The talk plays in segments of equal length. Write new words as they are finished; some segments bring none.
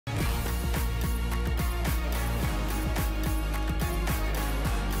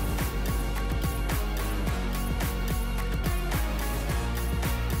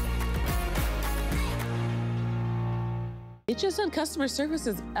HSN customer service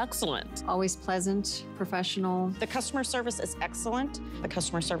is excellent. Always pleasant, professional. The customer service is excellent. The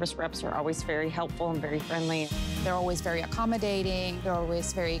customer service reps are always very helpful and very friendly. They're always very accommodating. They're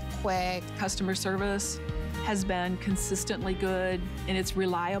always very quick. Customer service has been consistently good and it's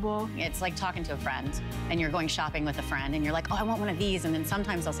reliable. It's like talking to a friend and you're going shopping with a friend and you're like, oh, I want one of these. And then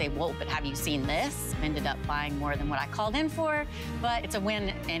sometimes they'll say, whoa, but have you seen this? Ended up buying more than what I called in for, but it's a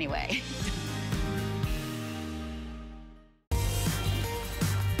win anyway.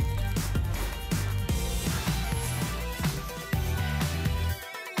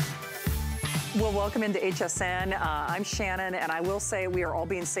 Well, welcome into HSN. I'm Shannon, and I will say we are all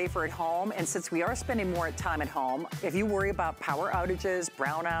being safer at home. And since we are spending more time at home, if you worry about power outages,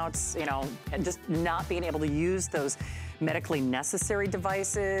 brownouts, you know, and just not being able to use those medically necessary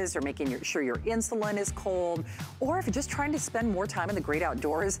devices, or making sure your insulin is cold, or if you're just trying to spend more time in the great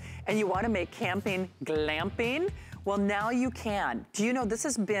outdoors and you want to make camping glamping, well, now you can. Do you know this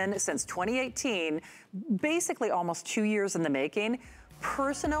has been since 2018, basically almost 2 years in the making?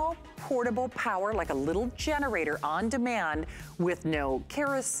 Personal portable power, like a little generator on demand with no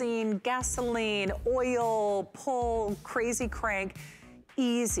kerosene, gasoline, oil, pull, crazy crank.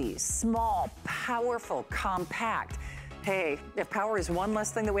 Easy, small, powerful, compact. Hey, if power is one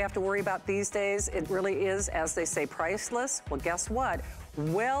less thing that we have to worry about these days, it really is, as they say, priceless. Well, guess what?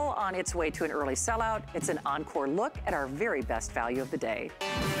 Well on its way to an early sellout. It's an encore look at our very best value of the day.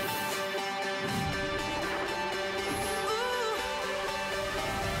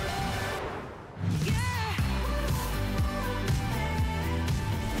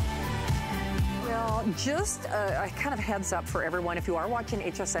 Just a kind of heads up for everyone, if you are watching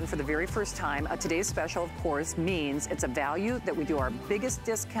HSN for the very first time, today's special, of course, means it's a value that we do our biggest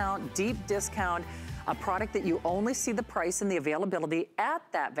discount, deep discount, a product that you only see the price and the availability at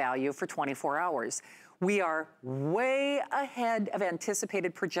that value for 24 hours. We are way ahead of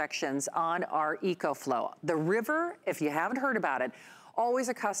anticipated projections on our EcoFlow. The River, if you haven't heard about it, always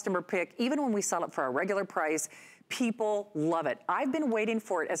a customer pick, even when we sell it for a regular price. People love it. I've been waiting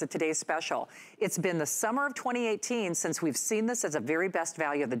for it as a today's special. It's been the summer of 2018 since we've seen this as a very best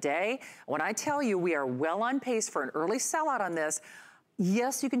value of the day. When I tell you we are well on pace for an early sellout on this,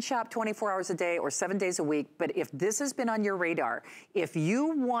 yes, you can shop 24 hours a day or 7 days a week, but if this has been on your radar, if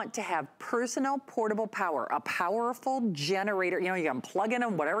you want to have personal portable power, a powerful generator, you know, you can plug in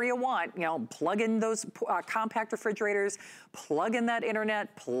them whatever you want, you know, plug in those compact refrigerators, plug in that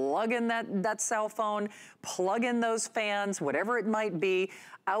internet, plug in that cell phone, plug in those fans, whatever it might be,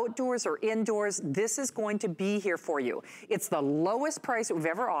 outdoors or indoors, this is going to be here for you. It's the lowest price that we've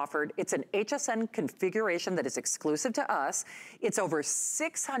ever offered. It's an HSN configuration that is exclusive to us. It's over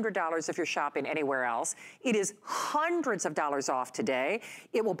 $600 if you're shopping anywhere else. It is hundreds of dollars off today.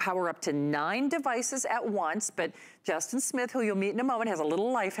 It will power up to 9 devices at once, but Justin Smith, who you'll meet in a moment, has a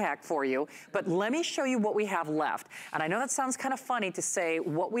little life hack for you. But let me show you what we have left. And I know that sounds kind of funny to say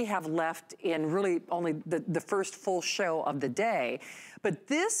what we have left in really only the first full show of the day. But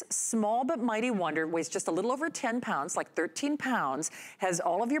this small but mighty wonder weighs just a little over 10 pounds, like 13 pounds, has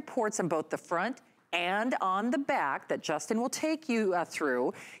all of your ports on both the front and on the back that Justin will take you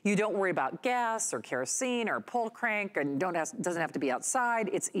through. You don't worry about gas or kerosene or pull crank, and doesn't have to be outside.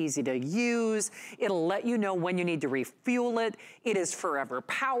 It's easy to use. It'll let you know when you need to refuel it. It is forever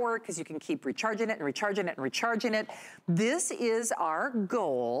power because you can keep recharging it and recharging it and recharging it. This is our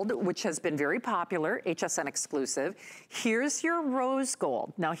gold, which has been very popular, HSN exclusive. Here's your rose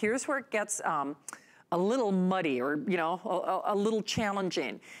gold. Now here's where it gets a little muddy, or you know, a little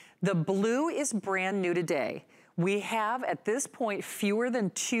challenging. The blue is brand new today. We have, at this point, fewer than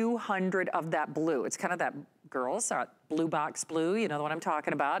 200 of that blue. It's kind of that, girls, blue box blue, you know what I'm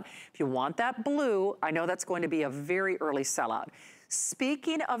talking about. If you want that blue, I know that's going to be a very early sellout.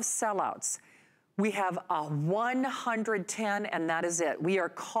 Speaking of sellouts, we have a 110, and that is it. We are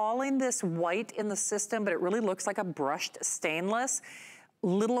calling this white in the system, but it really looks like a brushed stainless.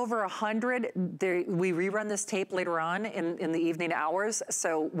 Little over 100. We rerun this tape later on in the evening hours.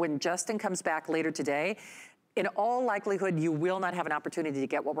 So when Justin comes back later today, in all likelihood, you will not have an opportunity to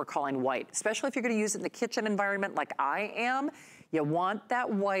get what we're calling white, especially if you're gonna use it in the kitchen environment like I am. You want that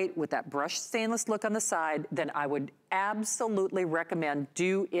white with that brushed stainless look on the side, then I would absolutely recommend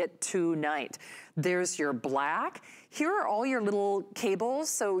do it tonight. There's your black. Here are all your little cables.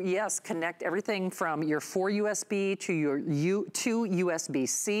 So yes, connect everything from your 4 USB to your 2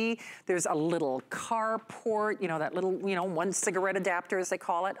 USB-C. There's a little car port, you know, that little, you know, 1 cigarette adapter as they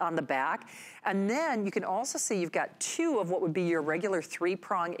call it on the back. And then you can also see you've got 2 of what would be your regular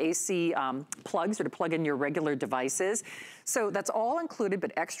 3-prong AC plugs, or to plug in your regular devices. So that's all included,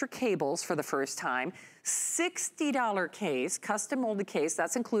 but extra cables for the first time. $60 case, custom molded case,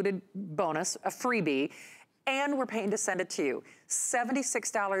 that's included bonus, a freebie, and we're paying to send it to you.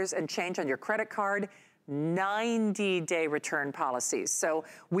 $76 and change on your credit card, 90-day return policies. So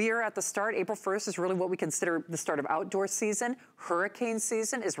we are at the start. April 1st is really what we consider the start of outdoor season. Hurricane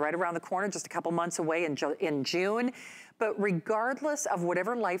season is right around the corner, just a couple months away in June. But regardless of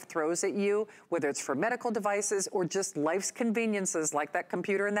whatever life throws at you, whether it's for medical devices or just life's conveniences like that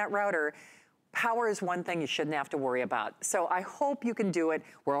computer and that router, power is one thing you shouldn't have to worry about. So I hope you can do it.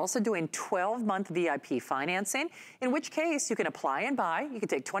 We're also doing 12-month VIP financing, in which case you can apply and buy. You can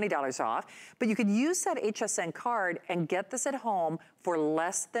take $20 off, but you can use that HSN card and get this at home for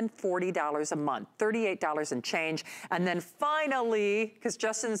less than $40 a month, $38 and change. And then finally, because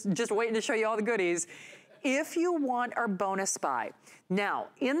Justin's just waiting to show you all the goodies, if you want our bonus buy. Now,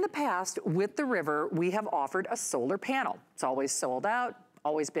 in the past with the River, we have offered a solar panel. It's always sold out,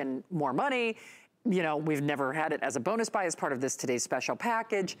 always been more money. You know, we've never had it as a bonus buy as part of this Today's Special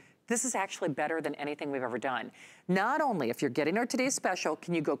package. This is actually better than anything we've ever done. Not only, if you're getting our Today's Special,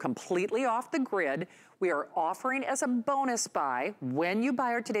 can you go completely off the grid, we are offering as a bonus buy, when you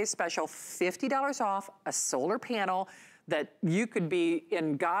buy our Today's Special, $50 off a solar panel that you could be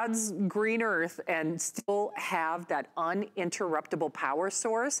in God's green earth and still have that uninterruptible power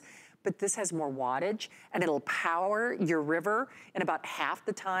source. But this has more wattage and it'll power your River in about half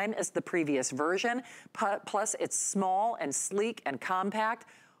the time as the previous version. Plus it's small and sleek and compact.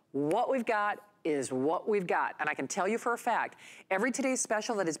 What we've got is what we've got. And I can tell you for a fact, every Today's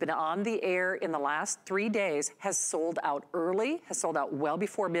Special that has been on the air in the last 3 days has sold out early, has sold out well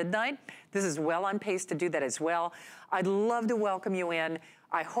before midnight. This is well on pace to do that as well. I'd love to welcome you in.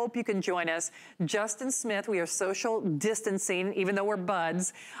 I hope you can join us. Justin Smith, we are social distancing, even though we're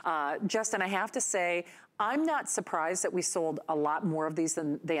buds. Justin, I have to say, I'm not surprised that we sold a lot more of these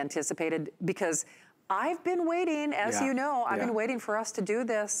than they anticipated, because I've been waiting, as you know, I've been waiting for us to do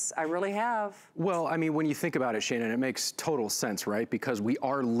this. I really have. Well, I mean, when you think about it, Shannon, it makes total sense, right? Because we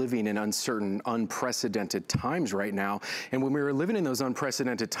are living in uncertain, unprecedented times right now. And when we were living in those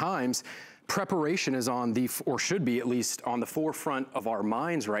unprecedented times, preparation is on the, or should be at least, on the forefront of our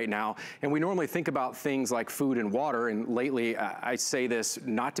minds right now. And we normally think about things like food and water. And lately, I say this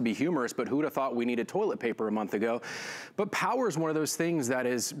not to be humorous, but who'd have thought we needed toilet paper a month ago? But power is one of those things that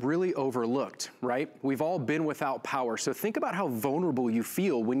is really overlooked, right? We've all been without power. So think about how vulnerable you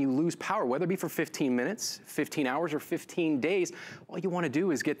feel when you lose power, whether it be for 15 minutes, 15 hours, or 15 days. All you want to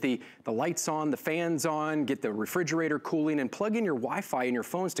do is get the lights on, the fans on, get the refrigerator cooling, and plug in your Wi-Fi and your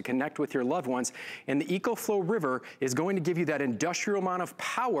phones to connect with your loved ones. And the EcoFlow River is going to give you that industrial amount of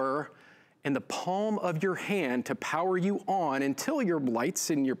power in the palm of your hand to power you on until your lights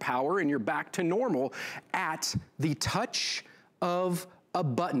and your power and you're back to normal at the touch of a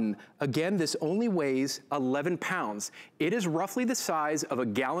button. Again, this only weighs 11 pounds. It is roughly the size of a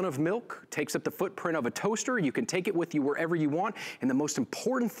gallon of milk, takes up the footprint of a toaster. You can take it with you wherever you want. And the most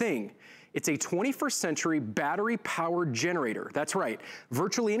important thing, it's a 21st century battery powered generator. That's right.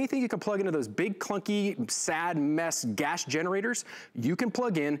 Virtually anything you can plug into those big, clunky, sad mess gas generators, you can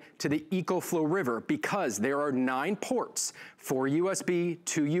plug in to the EcoFlow River, because there are 9 ports, 4 USB,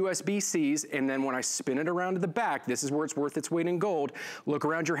 2 USB-Cs, and then when I spin it around to the back, this is where it's worth its weight in gold. Look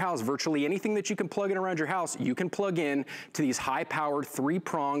around your house. Virtually anything that you can plug in around your house, you can plug in to these high-powered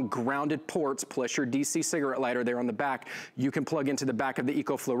 3-prong grounded ports, plus your DC cigarette lighter there on the back. You can plug into the back of the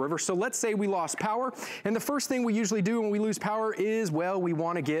EcoFlow River. So let's say we lost power, and the first thing we usually do when we lose power is, well, we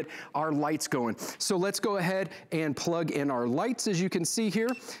want to get our lights going. So let's go ahead and plug in our lights, as you can see here.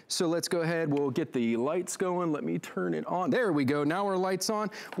 So let's go ahead, we'll get the lights going. Let me turn it on. There we go. Now our lights on.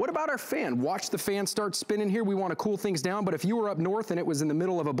 What about our fan? Watch the fan start spinning here. We want to cool things down, but if you were up north and it was in the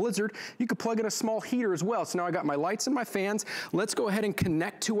middle of a blizzard, you could plug in a small heater as well. So now I got my lights and my fans. Let's go ahead and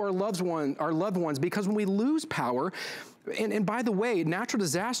connect to our loved ones, because when we lose power, and by the way, natural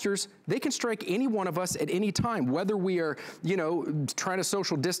disasters, they can strike any one of us at any time, whether we are, you know, trying to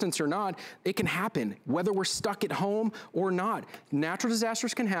social distance or not. It can happen, whether we're stuck at home or not. Natural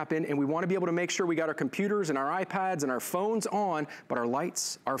disasters can happen, and we want to be able to make sure we got our computers and our iPads and our phones on, but our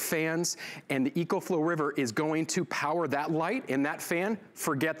lights, our fans, and the EcoFlow River is going to power that light and that fan.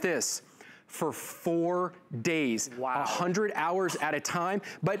 Forget this. For 4 days, 100 hours at a time.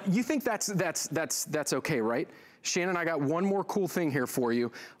 But you think that's okay, right? Shannon, I got one more cool thing here for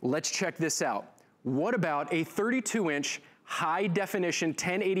you. Let's check this out. What about a 32-inch high definition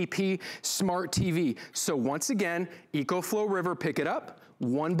 1080p smart TV? So once again, EcoFlow River, pick it up,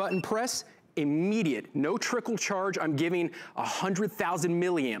 one button press, immediate, no trickle charge. I'm giving 100,000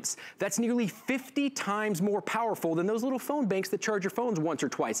 milliamps. That's nearly 50 times more powerful than those little phone banks that charge your phones once or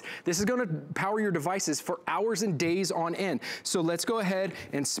twice. This is gonna power your devices for hours and days on end. So let's go ahead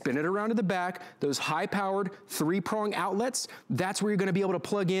and spin it around to the back. Those high-powered 3-prong outlets, that's where you're gonna be able to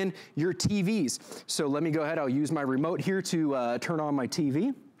plug in your TVs. So let me go ahead, I'll use my remote here to turn on my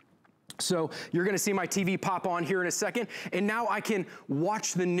TV. So you're gonna see my TV pop on here in a second, and now I can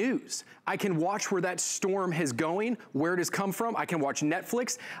watch the news. I can watch where that storm is going, where it has come from. I can watch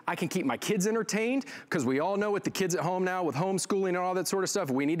Netflix. I can keep my kids entertained, because we all know with the kids at home now, with homeschooling and all that sort of stuff,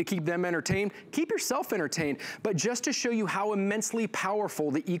 we need to keep them entertained. Keep yourself entertained. But just to show you how immensely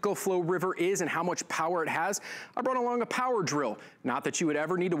powerful the EcoFlow River is and how much power it has, I brought along a power drill. Not that you would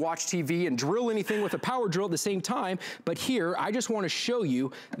ever need to watch TV and drill anything with a power drill at the same time, but here, I just wanna show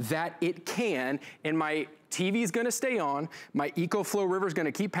you that it can, and my TV is gonna stay on, my EcoFlow River is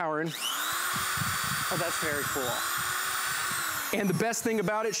gonna keep powering. Oh, that's very cool. And the best thing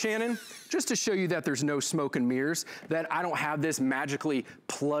about it, Shannon, just to show you that there's no smoke and mirrors, that I don't have this magically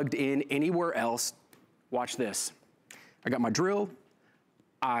plugged in anywhere else, watch this. I got my drill,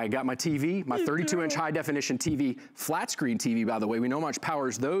 I got my TV, my 32-inch high-definition TV, flat screen TV, by the way. We know how much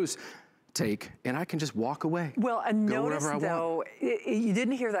powers those take, and I can just walk away. Well, and notice though, you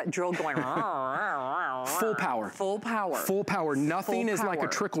didn't hear that drill going full power. Full power. Full power. Nothing is like a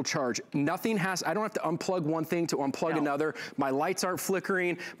trickle charge. Nothing has, I don't have to unplug one thing to unplug another. My lights aren't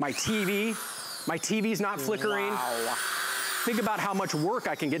flickering. My TV's not flickering. Wow. Think about how much work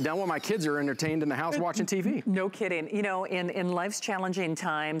I can get done while my kids are entertained in the house watching TV. No kidding. You know, in life's challenging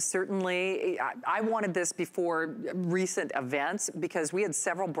times, certainly, I wanted this before recent events because we had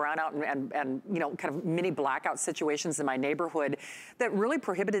several brownout and you know, kind of mini blackout situations in my neighborhood that really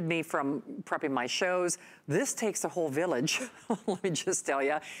prohibited me from prepping my shows. This takes a whole village, let me just tell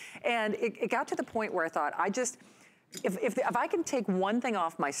you. And it got to the point where I thought, if I can take one thing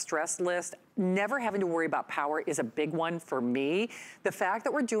off my stress list, never having to worry about power is a big one for me. The fact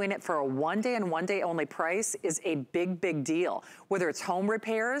that we're doing it for a one-day and one-day only price is a big, big deal. Whether it's home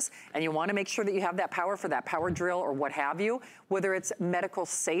repairs and you want to make sure that you have that power for that power drill or what have you, whether it's medical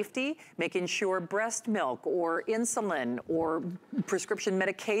safety, making sure breast milk or insulin or prescription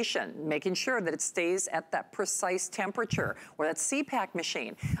medication, making sure that it stays at that precise temperature, or that CPAP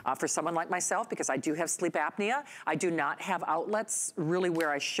machine. For someone like myself, because I do have sleep apnea, I do not have outlets really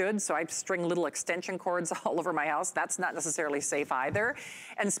where I should, so I string little extension cords all over my house. That's not necessarily safe either.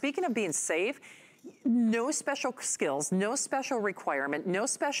 And speaking of being safe, no special skills, no special requirement, no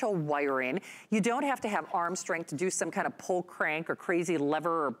special wiring. You don't have to have arm strength to do some kind of pull crank or crazy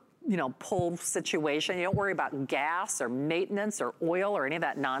lever or pull situation. You don't worry about gas or maintenance or oil or any of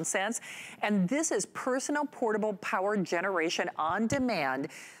that nonsense. And this is personal portable power generation on demand,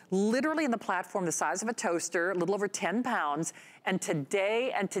 literally in the platform the size of a toaster, a little over 10 pounds, and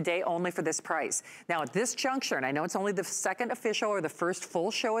today only for this price. Now at this juncture, and I know it's only the second official or the first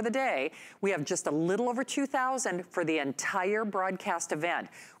full show of the day, we have just a little over 2,000 for the entire broadcast event.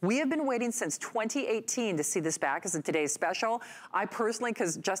 We have been waiting since 2018 to see this back as a today's special. I personally,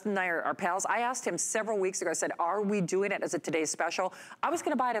 because Justin and I are pals, I asked him several weeks ago, I said, are we doing it as a today's special? I was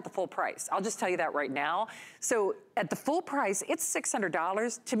gonna buy it at the full price. I'll just tell you that right now. So at the full price, it's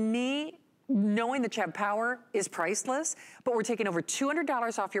 $600. To me, knowing that you have power is priceless, but we're taking over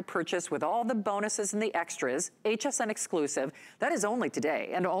 $200 off your purchase with all the bonuses and the extras, HSN exclusive. That is only today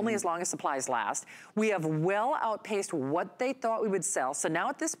and only as long as supplies last. We have well outpaced what they thought we would sell. So now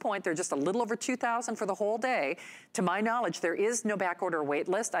at this point, they're just a little over 2,000 for the whole day. To my knowledge, there is no back order wait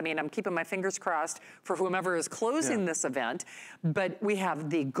list. I mean, I'm keeping my fingers crossed for whomever is closing this event, but we have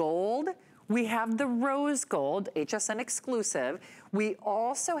the gold, we have the rose gold, HSN exclusive. We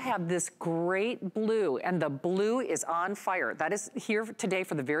also have this great blue, and the blue is on fire. That is here today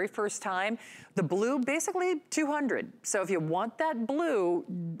for the very first time. The blue, basically 200. So if you want that blue,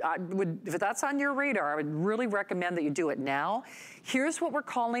 if that's on your radar, I would really recommend that you do it now. Here's what we're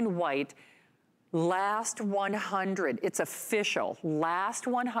calling white. Last 100, it's official. Last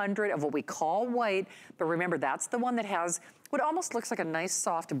 100 of what we call white, but remember, that's the one that has what almost looks like a nice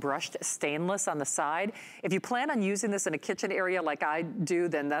soft brushed stainless on the side. If you plan on using this in a kitchen area like I do,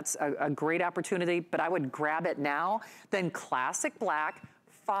 then that's a great opportunity, but I would grab it now. Then classic black,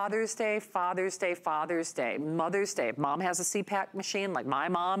 Father's Day, Father's Day, Father's Day, Mother's Day. If mom has a CPAP machine like my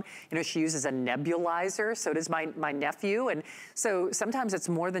mom, she uses a nebulizer, so does my nephew. And so sometimes it's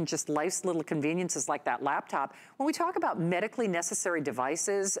more than just life's little conveniences like that laptop. When we talk about medically necessary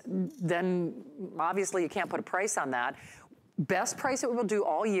devices, then obviously you can't put a price on that. Best price that we will do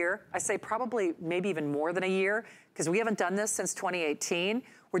all year, I say probably maybe even more than a year, because we haven't done this since 2018.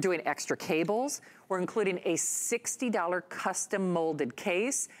 We're doing extra cables. We're including a $60 custom molded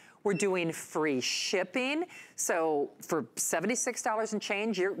case. We're doing free shipping. So for $76 and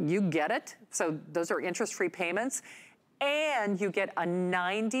change, you get it. So those are interest-free payments. And you get a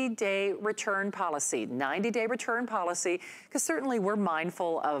 90-day return policy, 90-day return policy, because certainly we're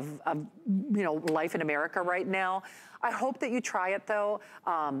mindful of life in America right now. I hope that you try it though,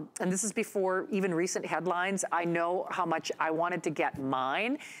 and this is before even recent headlines. I know how much I wanted to get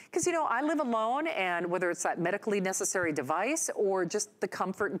mine, because I live alone, and whether it's that medically necessary device or just the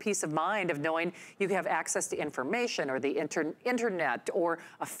comfort and peace of mind of knowing you have access to information or the internet or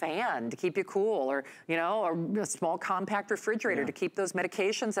a fan to keep you cool, or a small compact refrigerator to keep those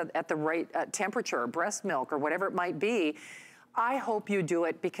medications at the right temperature, or breast milk or whatever it might be. I hope you do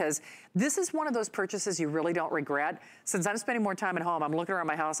it, because this is one of those purchases you really don't regret. Since I'm spending more time at home, I'm looking around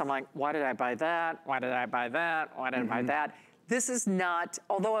my house, I'm like, why did I buy that? Why did I buy that? Why did I buy that? This is not,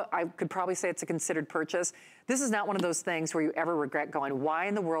 although I could probably say it's a considered purchase, this is not one of those things where you ever regret going, why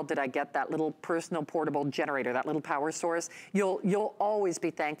in the world did I get that little personal portable generator, that little power source? You'll always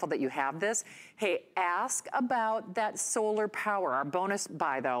be thankful that you have this. Hey, ask about that solar power, our bonus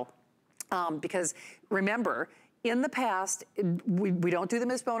buy though, because remember, in the past, we don't do them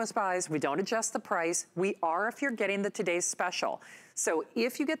as bonus buys. We don't adjust the price. We are if you're getting the today's special. So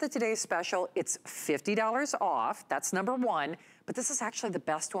if you get the today's special, it's $50 off. That's number one. But this is actually the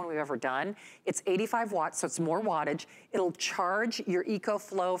best one we've ever done. It's 85 watts, so it's more wattage. It'll charge your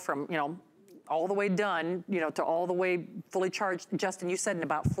EcoFlow from, all the way done, to all the way fully charged. Justin, you said in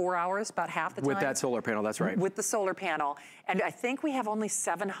about 4 hours, about half the time. With that solar panel, that's right. With the solar panel. And I think we have only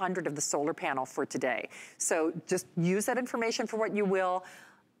 700 of the solar panel for today. So just use that information for what you will.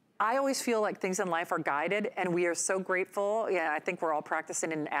 I always feel like things in life are guided, and we are so grateful. Yeah, I think we're all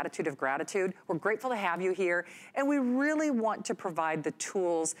practicing an attitude of gratitude. We're grateful to have you here, and we really want to provide the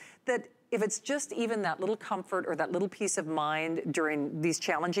tools that, if it's just even that little comfort or that little peace of mind during these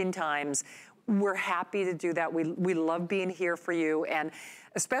challenging times, we're happy to do that. We love being here for you. And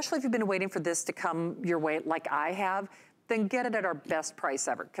especially if you've been waiting for this to come your way like I have, then get it at our best price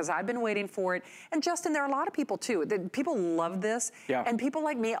ever, because I've been waiting for it. And Justin, there are a lot of people too. People love this. Yeah. And people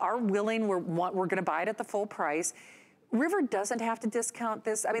like me are willing, we're gonna buy it at the full price. River doesn't have to discount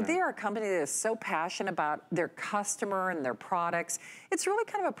this. I mean, they are a company that is so passionate about their customer and their products. It's really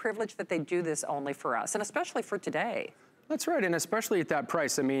kind of a privilege that they do this only for us, and especially for today. That's right, and especially at that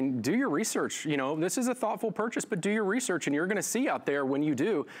price. I mean, do your research. This is a thoughtful purchase, but do your research, and you're gonna see out there when you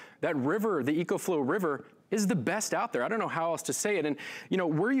do, that River, the EcoFlow River, is the best out there. I don't know how else to say it. And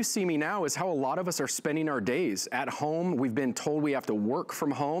where you see me now is how a lot of us are spending our days at home. We've been told we have to work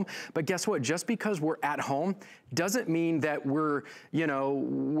from home, but guess what? Just because we're at home doesn't mean that we're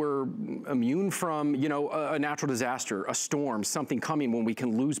immune from, a natural disaster, a storm, something coming when we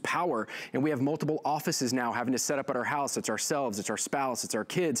can lose power. And we have multiple offices now having to set up at our house. It's ourselves, it's our spouse, it's our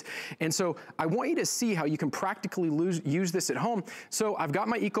kids. And so I want you to see how you can practically use this at home. So I've got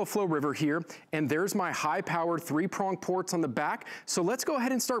my EcoFlow River here, and there's my high-powered 3-prong ports on the back. So let's go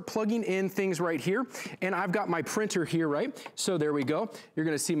ahead and start plugging in things right here. And I've got my printer here, right? So there we go. You're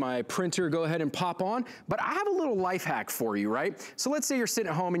gonna see my printer go ahead and pop on. But I have a little life hack for you, right? So let's say you're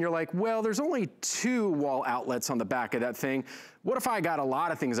sitting at home and you're like, well, there's only 2 wall outlets on the back of that thing. What if I got a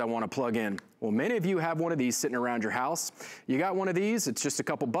lot of things I want to plug in? Well, many of you have one of these sitting around your house. You got one of these, it's just a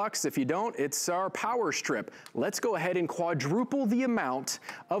couple bucks. If you don't, it's our power strip. Let's go ahead and quadruple the amount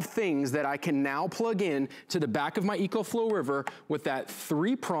of things that I can now plug in to the back of my EcoFlow River with that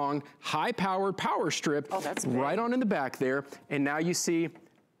 3-prong, high-powered power strip. Oh, that's right on in the back there. And now you see,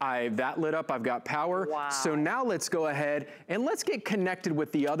 that lit up, I've got power. Wow. So now let's go ahead and let's get connected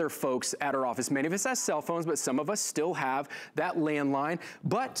with the other folks at our office. Many of us have cell phones, but some of us still have that landline.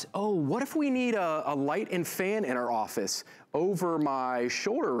 But, what if we need a light and fan in our office? Over my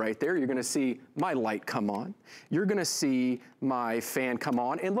shoulder right there, you're gonna see my light come on. You're gonna see my fan come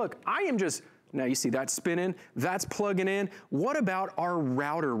on. And look, I am just, now you see that spinning, that's plugging in. What about our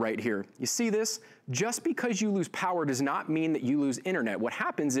router right here? You see this? Just because you lose power does not mean that you lose internet. What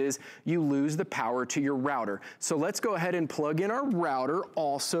happens is you lose the power to your router. So let's go ahead and plug in our router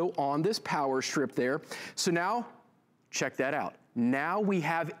also on this power strip there. So now, check that out. Now we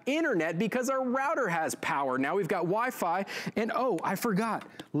have internet because our router has power. Now we've got Wi-Fi, and I forgot.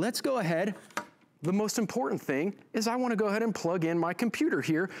 Let's go ahead. The most important thing is I want to go ahead and plug in my computer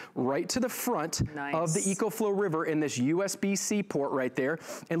here right to the front of the EcoFlow River in this USB-C port right there.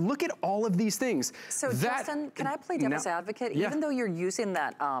 And look at all of these things. So Justin, can I play devil's advocate? Yeah. Even though you're using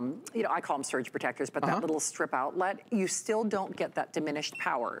that, I call them surge protectors, but that little strip outlet, you still don't get that diminished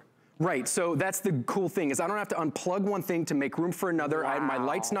power. Right, so that's the cool thing is I don't have to unplug one thing to make room for another. Wow. My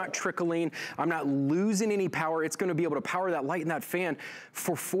light's not trickling. I'm not losing any power. It's gonna be able to power that light and that fan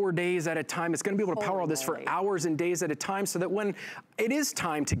for 4 days at a time. It's gonna be able to power all this for hours and days at a time so that when it is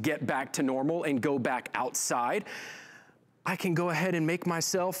time to get back to normal and go back outside, I can go ahead and make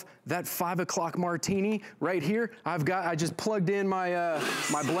myself that 5 o'clock martini right here. I just plugged in my,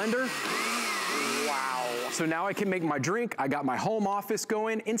 my blender. Wow. So now I can make my drink. I got my home office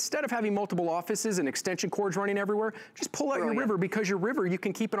going. Instead of having multiple offices and extension cords running everywhere, just pull out your river, because your river, you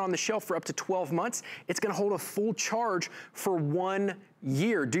can keep it on the shelf for up to 12 months. It's gonna hold a full charge for 1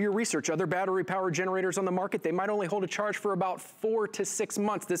 year. Do your research. Other battery powered generators on the market, they might only hold a charge for about 4 to 6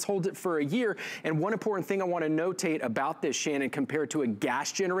 months. This holds it for a year. And one important thing I want to notate about this, Shannon, compared to a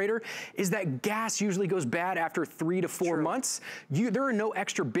gas generator, is that gas usually goes bad after 3 to 4 months. There are no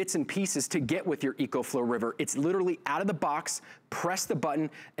extra bits and pieces to get with your EcoFlow river. It's literally out of the box, press the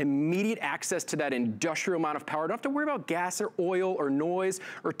button, immediate access to that industrial amount of power. I don't have to worry about gas or oil or noise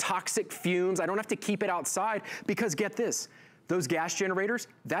or toxic fumes. I don't have to keep it outside, because get this, those gas generators,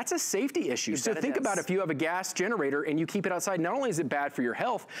 that's a safety issue. So think about if you have a gas generator and you keep it outside, not only is it bad for your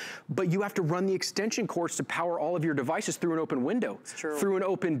health, but you have to run the extension cords to power all of your devices through an open window, through an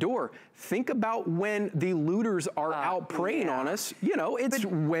open door. Think about when the looters are out preying on us. You know, it's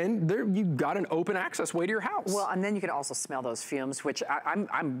when you've got an open access way to your house. Well, and then you can also smell those fumes, which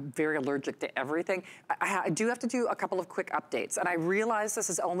I'm very allergic to everything. I do have to do a couple of quick updates. And I realize this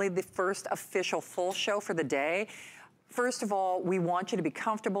is only the first official full show for the day. First of all, we want you to be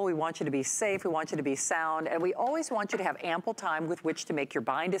comfortable, we want you to be safe, we want you to be sound, and we always want you to have ample time with which to make your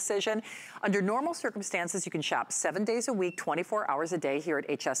buying decision. Under normal circumstances, you can shop 7 days a week, 24 hours a day here at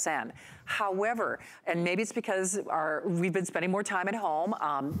HSN. However, and maybe it's because we've been spending more time at home,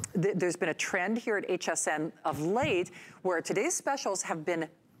 there's been a trend here at HSN of late where today's specials have been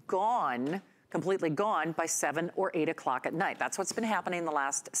gone, completely gone by 7 or 8 o'clock at night. That's what's been happening the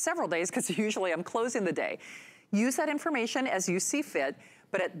last several days, because usually I'm closing the day. Use that information as you see fit,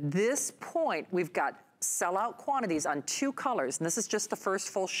 but at this point, we've got sellout quantities on 2 colors, and this is just the first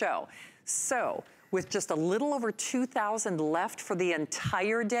full show. So, with just a little over 2,000 left for the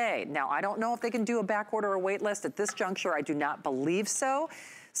entire day. Now, I don't know if they can do a back order or wait list at this juncture. I do not believe so.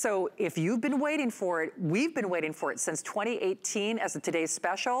 So, if you've been waiting for it, we've been waiting for it since 2018 as a today's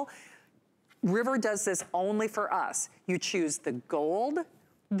special. River does this only for us. You choose the gold,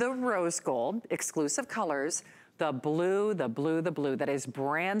 the rose gold, exclusive colors, the blue, the blue, the blue. That is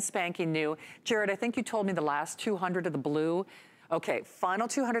brand spanking new. Jared, I think you told me the last 200 of the blue. Okay, final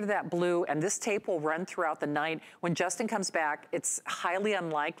 200 of that blue, and this tape will run throughout the night. When Justin comes back, it's highly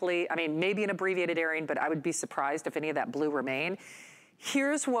unlikely. I mean, maybe an abbreviated airing, but I would be surprised if any of that blue remain.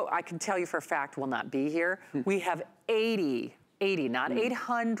 Here's what I can tell you for a fact will not be here. We have 80, not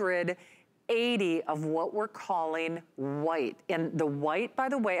 800, 80 of what we're calling white. And the white, by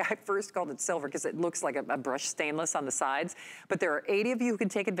the way, I first called it silver because it looks like a brushed stainless on the sides, but there are 80 of you who can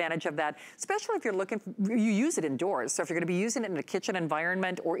take advantage of that, especially if you're looking, you use it indoors. So if you're gonna be using it in a kitchen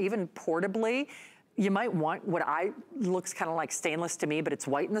environment or even portably, you might want what looks kind of like stainless to me, but it's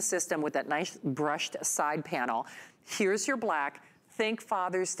white in the system with that nice brushed side panel. Here's your black. Think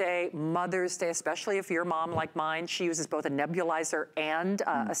Father's Day, Mother's Day, especially if you're a mom like mine. She uses both a nebulizer and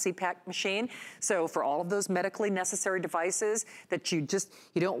a CPAP machine. So for all of those medically necessary devices that you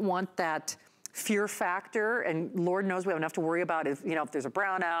don't want that fear factor, and Lord knows we have enough to worry about if there's a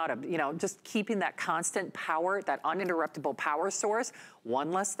brownout, just keeping that constant power, that uninterruptible power source.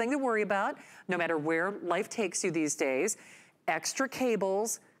 One less thing to worry about, no matter where life takes you these days. Extra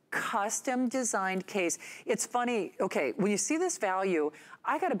cables, custom designed case. It's funny, okay, when you see this value,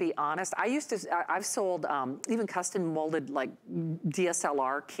 I gotta be honest, I've sold even custom molded like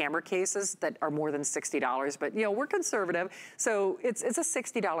DSLR camera cases that are more than $60, but we're conservative, so it's a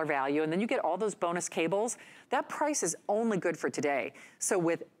 $60 value, and then you get all those bonus cables. That price is only good for today. So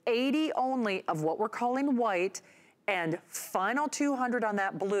with 80 only of what we're calling white, and final 200 on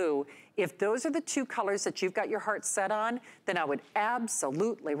that blue, if those are the 2 colors that you've got your heart set on, then I would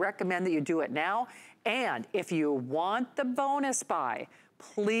absolutely recommend that you do it now. And if you want the bonus buy,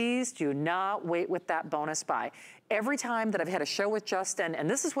 please do not wait with that bonus buy. Every time that I've had a show with Justin, and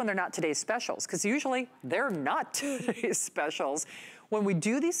this is when they're not today's specials, because usually they're not today's specials. When we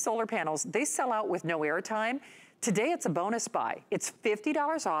do these solar panels, they sell out with no airtime. Today it's a bonus buy. It's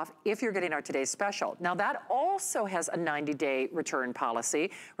 $50 off if you're getting our today's special. Now that also has a 90-day return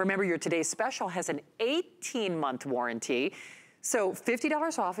policy. Remember, your today's special has an 18-month warranty. So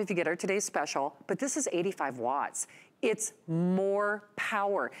 $50 off if you get our today's special, but this is 85 watts. It's more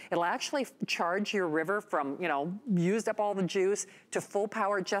power. It'll actually charge your river from, you know, used up all the juice to full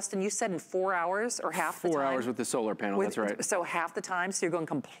power. Justin, you said in 4 hours or half the time? 4 hours with the solar panel, that's right. So half the time, so you're going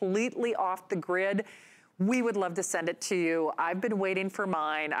completely off the grid. We would love to send it to you. I've been waiting for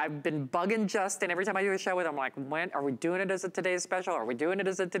mine. I've been bugging Justin. Every time I do a show with him, I'm like, when are we doing it as a today's special? Are we doing it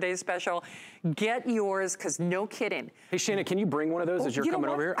as a today's special? Get yours, because no kidding. Hey, Shannon, can you bring one of those as you're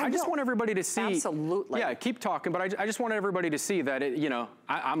coming over here? I just want everybody to see. Absolutely. Yeah, keep talking, but I just want everybody to see that, you know,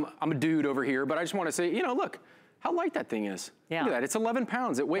 I'm a dude over here, but I just want to say, you know, look, how light that thing is. Yeah. Look at that. It's 11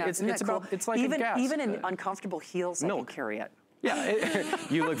 pounds. It weighs. Yeah, It's like a gas. Even in uncomfortable heels, I can carry it. Yeah,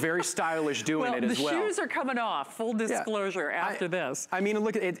 you look very stylish doing it as well. The shoes are coming off, full disclosure, after this. I mean,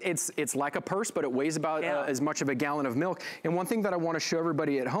 look, it's like a purse, but it weighs about as much of a gallon of milk. And one thing that I want to show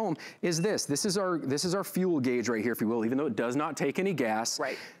everybody at home is this. This is our fuel gauge right here, if you will, even though it does not take any gas.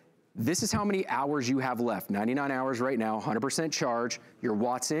 Right. This is how many hours you have left. 99 hours right now, 100% charge. Your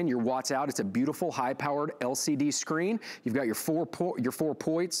watts in, your watts out. It's a beautiful high-powered LCD screen. You've got your four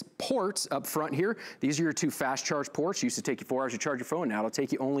ports up front here. These are your 2 fast charge ports. Used to take you 4 hours to charge your phone. Now it'll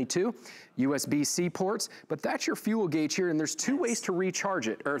take you only 2 USB-C ports. But that's your fuel gauge here, and there's 2 ways to recharge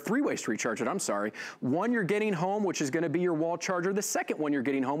it, or 3 ways to recharge it, I'm sorry. One you're getting home, which is gonna be your wall charger. The second one you're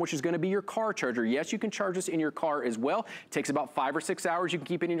getting home, which is gonna be your car charger. Yes, you can charge this in your car as well. It takes about 5 or 6 hours. You can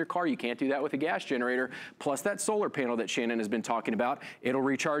keep it in your car. You can't do that with a gas generator. Plus that solar panel that Shannon has been talking about, it'll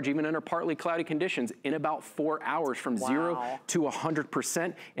recharge even under partly cloudy conditions in about 4 hours from 0 to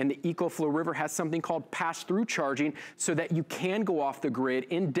 100%. And the EcoFlow River has something called pass-through charging so that you can go off the grid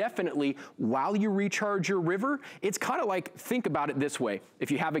indefinitely while you recharge your river. It's kind of like, think about it this way.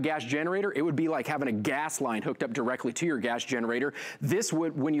 If you have a gas generator, it would be like having a gas line hooked up directly to your gas generator. This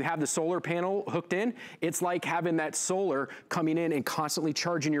would, when you have the solar panel hooked in, it's like having that solar coming in and constantly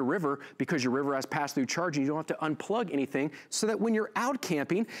charging your river, because your river has pass-through charging. You don't have to unplug anything, so that when you're out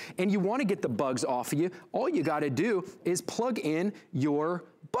camping and you want to get the bugs off of you, all you got to do is plug in your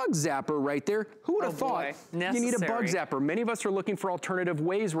bug zapper right there. Who would have thought you need a bug zapper? Many of us are looking for alternative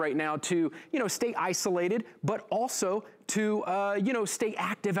ways right now to, you know, stay isolated, but also to, you know, stay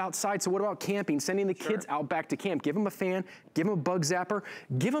active outside. So what about camping? Sending the kids out back to camp. Give them a fan, give them a bug zapper,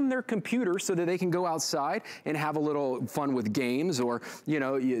 give them their computer so that they can go outside and have a little fun with games, or, you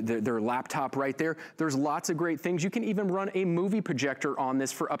know, their laptop right there. There's lots of great things. You can even run a movie projector on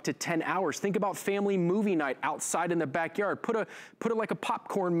this for up to 10 hours. Think about family movie night outside in the backyard. Put like a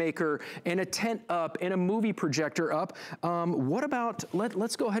popcorn maker and a tent up and a movie projector up. What about,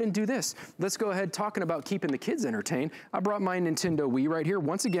 let's go ahead and do this. Let's go ahead talking about keeping the kids entertained. I brought my Nintendo Wii right here.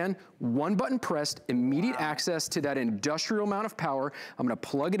 Once again, one button pressed, immediate access to that industrial amount of power. I'm gonna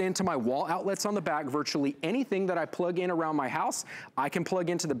plug it into my wall outlets on the back. Virtually anything that I plug in around my house, I can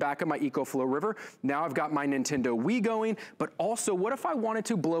plug into the back of my EcoFlow River. Now I've got my Nintendo Wii going, but also what if I wanted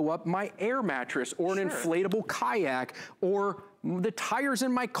to blow up my air mattress or an inflatable kayak or the tires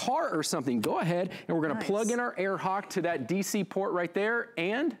in my car or something? Go ahead, and we're gonna plug in our air hawk to that DC port right there,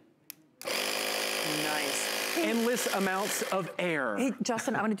 and endless amounts of air. Hey,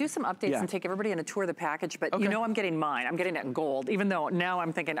 Justin, I'm gonna do some updates and take everybody on a tour of the package, but you know I'm getting mine. I'm getting it in gold, even though now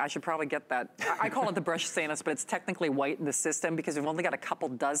I'm thinking I should probably get that. I call it the brushed stainless, but it's technically white in the system because we've only got a couple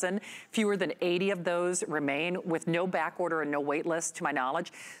dozen. Fewer than 80 of those remain with no back order and no wait list, to my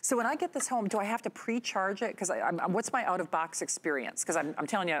knowledge. So when I get this home, do I have to pre-charge it? Because what's my out-of-box experience? Because I'm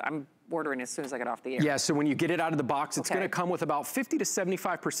telling you, I'm ordering as soon as I get off the air. Yeah, so when you get it out of the box, it's gonna come with about 50 to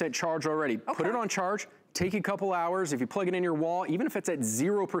 75% charge already. Put it on charge, take a couple hours. If you plug it in your wall, even if it's at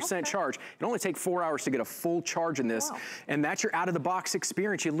 0% charge, it only takes 4 hours to get a full charge in this. And that's your out of the box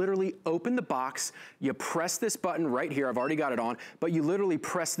experience. You literally open the box, you press this button right here. I've already got it on, but you literally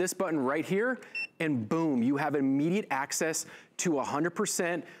press this button right here, and boom, you have immediate access to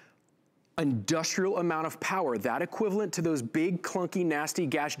 100% industrial amount of power, that equivalent to those big, clunky, nasty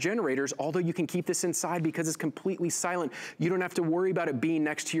gas generators, although you can keep this inside because it's completely silent. You don't have to worry about it being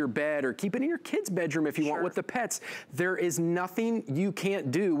next to your bed, or keep it in your kid's bedroom if you want with the pets. There is nothing you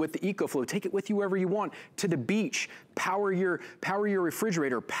can't do with the EcoFlow. Take it with you wherever you want, to the beach, power your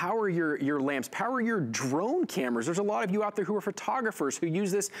refrigerator, power your lamps, power your drone cameras. There's a lot of you out there who are photographers who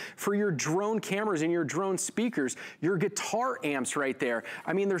use this for your drone cameras and your drone speakers, your guitar amps right there.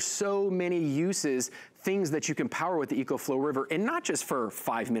 I mean, there's so many uses, things that you can power with the EcoFlow River, and not just for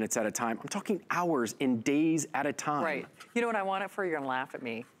 5 minutes at a time. I'm talking hours and days at a time. Right. You know what I want it for? You're gonna laugh at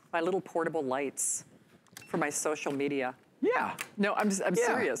me. My little portable lights for my social media. Yeah. No, I'm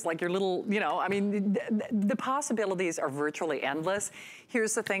serious. Like your little, you know, I mean, the possibilities are virtually endless.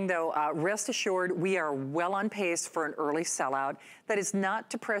 Here's the thing though, rest assured, we are well on pace for an early sellout. That is not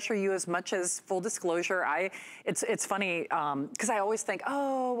to pressure you as much as, full disclosure, it's funny, because I always think,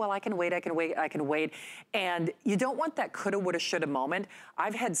 oh, well, I can wait. And you don't want that coulda, woulda, shoulda moment.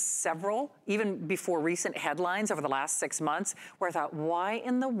 I've had several, even before recent headlines over the last 6 months, where I thought, why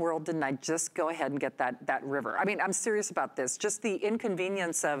in the world didn't I just go ahead and get that river? I mean, I'm serious about this. Just the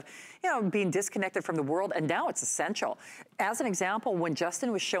inconvenience of, being disconnected from the world, and now it's essential. As an example, when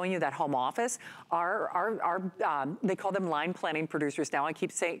Justin was showing you that home office, they call them line planning producers now. I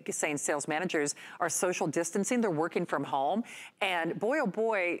keep saying sales managers are social distancing. They're working from home. And boy, oh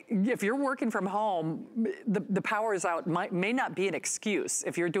boy, if you're working from home, the power is out may not be an excuse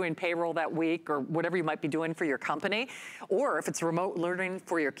if you're doing payroll that week or whatever you might be doing for your company, or if it's remote learning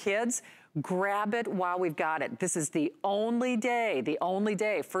for your kids. Grab it while we've got it. This is the only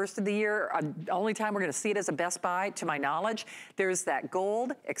day, first of the year, only time we're gonna see it as a Best Buy, to my knowledge. There's that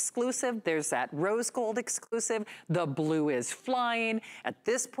gold exclusive, there's that rose gold exclusive, the blue is flying. At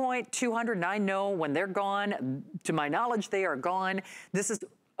this point, 200, and I know when they're gone, to my knowledge, they are gone. This is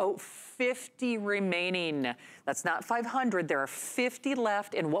 50 remaining. That's not 500. There are 50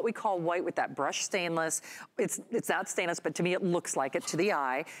 left in what we call white with that brushed stainless. It's not stainless, but to me it looks like it to the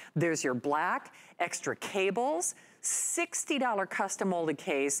eye. There's your black, extra cables, $60 custom molded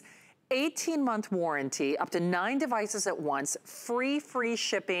case, 18-month warranty, up to 9 devices at once, free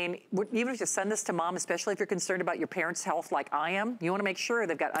shipping. Even if you send this to mom, especially if you're concerned about your parents' health like I am, you wanna make sure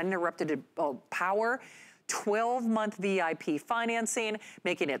they've got uninterrupted power. 12-month VIP financing,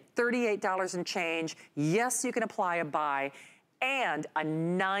 making it $38 and change. Yes, you can apply a buy, and a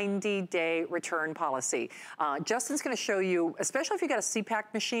 90-day return policy. Justin's gonna show you, especially if you got a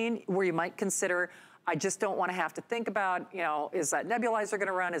CPAP machine where you might consider, I just don't wanna have to think about, is that nebulizer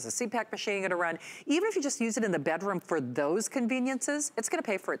gonna run? Is a CPAP machine gonna run? Even if you just use it in the bedroom for those conveniences, it's gonna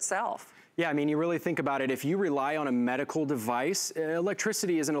pay for itself. Yeah, I mean, you really think about it. If you rely on a medical device,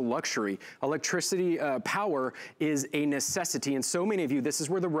 electricity isn't a luxury. Electricity power is a necessity. And so many of you, this is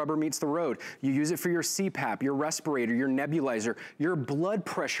where the rubber meets the road. You use it for your CPAP, your respirator, your nebulizer, your blood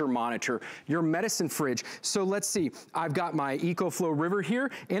pressure monitor, your medicine fridge. So let's see, I've got my EcoFlow river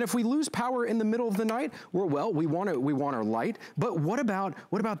here. And if we lose power in the middle of the night, we want our light. But what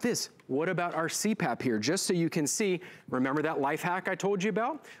about this? What about our CPAP here? Just so you can see, remember that life hack I told you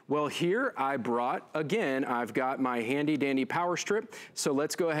about? Well, here I brought, again, I've got my handy dandy power strip. So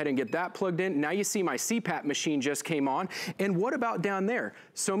let's go ahead and get that plugged in. Now you see my CPAP machine just came on. And what about down there?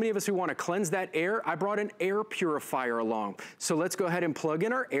 So many of us who want to cleanse that air, I brought an air purifier along. So let's go ahead and plug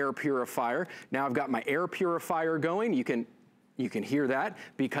in our air purifier. Now I've got my air purifier going. You can hear that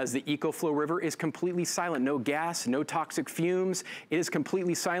because the EcoFlow river is completely silent. No gas, no toxic fumes. It is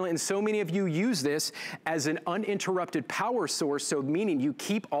completely silent. And so many of you use this as an uninterrupted power source. So meaning you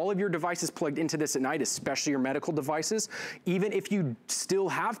keep all of your devices plugged into this at night, especially your medical devices, even if you still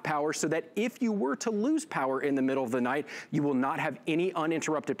have power, so that if you were to lose power in the middle of the night, you will not have any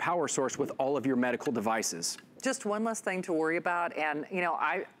uninterrupted power source with all of your medical devices. Just one less thing to worry about. And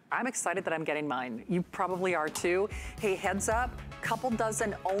I'm excited that I'm getting mine. You probably are too. Hey, heads up, couple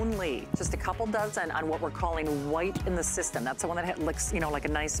dozen only, just a couple dozen on what we're calling white in the system. That's the one that looks, like a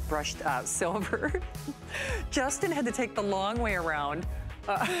nice brushed silver. Justin had to take the long way around.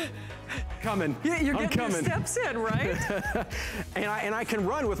 Coming. Yeah, you're getting your steps in, right? and I can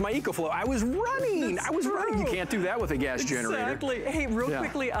run with my EcoFlow. I was running. You can't do that with a gas generator. Exactly. Hey, real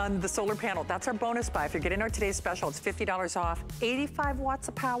quickly on the solar panel, that's our bonus buy. If you're getting our today's special, it's $50 off. 85 watts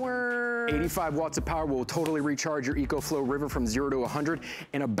of power. 85 watts of power will totally recharge your EcoFlow river from 0 to 100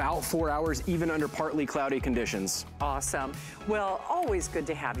 in about 4 hours, even under partly cloudy conditions. Awesome. Well, always good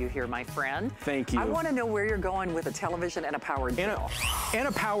to have you here, my friend. Thank you. I want to know where you're going with a television and a power drill. And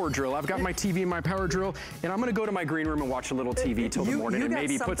a power drill. I've got my TV and my power drill, and I'm gonna go to my green room and watch a little TV till the morning and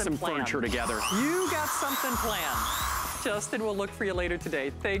maybe put some furniture together. You got something planned. Justin will look for you later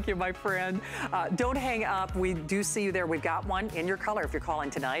today. Thank you, my friend. Don't hang up. We do see you there. We've got one in your color if you're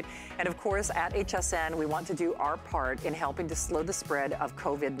calling tonight. And of course, at HSN, we want to do our part in helping to slow the spread of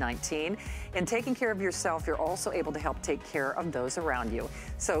COVID-19. In taking care of yourself, you're also able to help take care of those around you.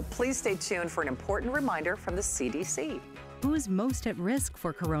 So please stay tuned for an important reminder from the CDC. Who's most at risk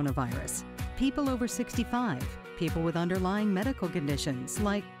for coronavirus? People over 65, people with underlying medical conditions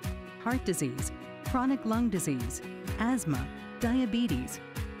like heart disease, chronic lung disease, asthma, diabetes,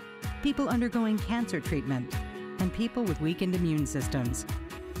 people undergoing cancer treatment, and people with weakened immune systems.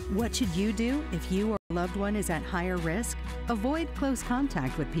 What should you do if you or a loved one is at higher risk? Avoid close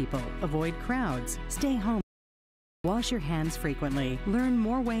contact with people, avoid crowds, stay home. Wash your hands frequently. Learn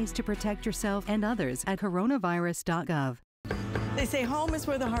more ways to protect yourself and others at coronavirus.gov. They say home is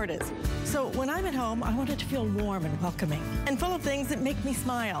where the heart is. So when I'm at home, I want it to feel warm and welcoming and full of things that make me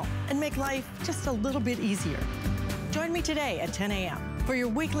smile and make life just a little bit easier. Join me today at 10 a.m. for your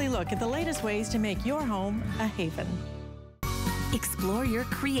weekly look at the latest ways to make your home a haven. Explore your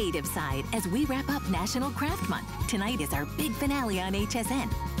creative side as we wrap up National Craft Month. Tonight is our big finale on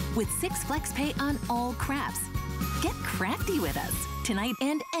HSN with 6 flex pay on all crafts. Get crafty with us tonight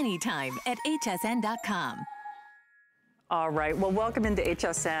and anytime at hsn.com. All right, well, welcome into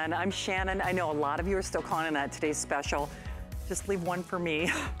HSN. I'm Shannon. I know a lot of you are still calling in that today's special. Just leave one for me.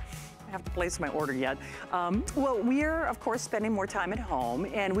 I have to place my order yet. Well, we're, of course, spending more time at home,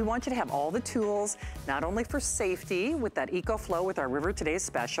 and we want you to have all the tools, not only for safety with that EcoFlow with our River Today's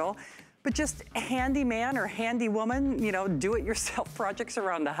special, but just handyman or handy woman, you know, do-it-yourself projects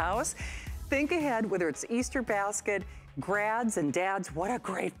around the house. Think ahead, whether it's Easter basket, grads and dads, what a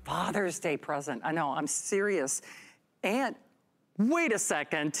great Father's Day present. I know, I'm serious. And wait a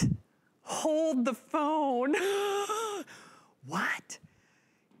second, hold the phone. What?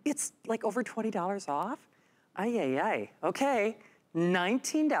 It's like over $20 off? Ay, ay, ay. Okay,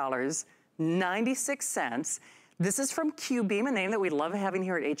 $19.96. This is from Q-Beam, a name that we love having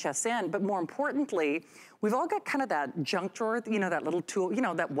here at HSN, but more importantly, we've all got kind of that junk drawer, you know, that little tool, you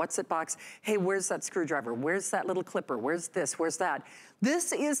know, that what's it box. Hey, where's that screwdriver? Where's that little clipper? Where's this? Where's that?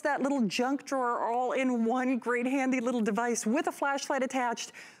 This is that little junk drawer all in one great handy little device with a flashlight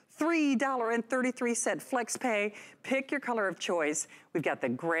attached. $3.33 flex pay. Pick your color of choice. We've got the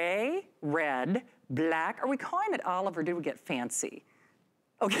gray, red, black. Are we calling it olive or did we get fancy?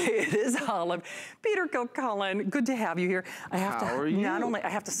 Okay, it is olive. Peter Kilcullen, good to have you here. I have How are you? Not only I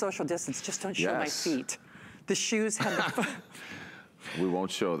have to social distance, just don't show my feet. The shoes have the We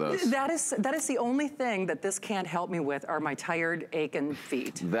won't show those. That is the only thing that this can't help me with are my tired, aching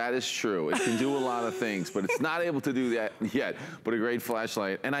feet. That is true. It can do a lot of things, but it's not able to do that yet, but a great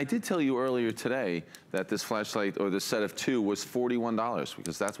flashlight. And I did tell you earlier today that this flashlight, or this set of 2, was $41,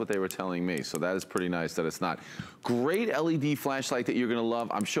 because that's what they were telling me. So that is pretty nice that it's not. Great LED flashlight that you're gonna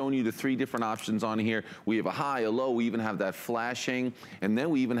love. I'm showing you the 3 different options on here. We have a high, a low, we even have that flashing, and then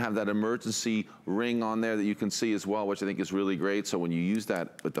we even have that emergency ring on there that you can see as well, which I think is really great. So when you use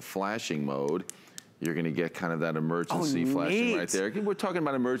that with the flashing mode, you're gonna get kind of that emergency flashing right there. We're talking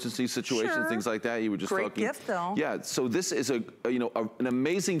about emergency situations, things like that. You were just great talking. Gift though. Yeah, so this is an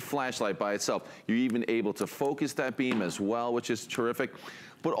amazing flashlight by itself. You're even able to focus that beam as well, which is terrific.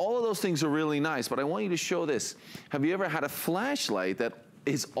 But all of those things are really nice, but I want you to show this. Have you ever had a flashlight that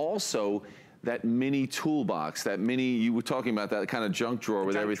is also that mini toolbox, that mini, you were talking about that kind of junk drawer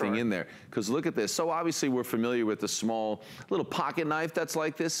with everything in there. Because look at this. So obviously we're familiar with the small little pocket knife that's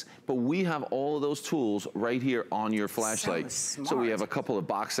like this, but we have all of those tools right here on your flashlight. So we have a couple of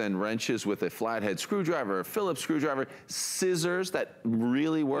box end wrenches with a flathead screwdriver, a Phillips screwdriver, scissors that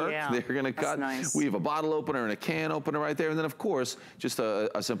really work. Yeah, they're gonna cut. Nice. We have a bottle opener and a can opener right there. And then of course, just a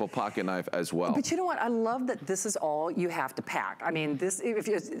simple pocket knife as well. But you know what? I love that this is all you have to pack. I mean, this,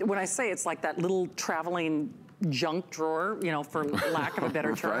 when I say it's like that little traveling junk drawer, you know, for lack of a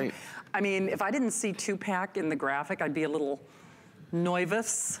better term. Right. I mean, if I didn't see 2-pack in the graphic, I'd be a little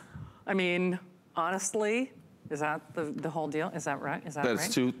nervous. I mean, honestly, is that the whole deal? Is that right? Is that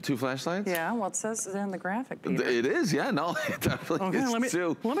That's right? two flashlights? Yeah, well, it says it in the graphic, Peter. It is, yeah, no, it definitely is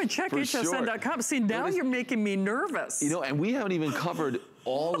two. Let me check HSN.com. See, now you're making me nervous. You know, and we haven't even covered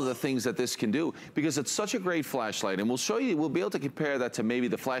all of the things that this can do, because it's such a great flashlight, and we'll show you, we'll be able to compare that to maybe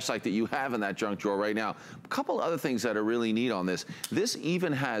the flashlight that you have in that junk drawer right now. A couple other things that are really neat on this. This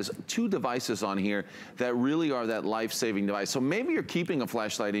even has 2 devices on here that really are that life-saving device. So maybe you're keeping a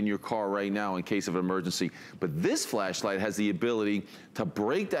flashlight in your car right now in case of an emergency, but this flashlight has the ability to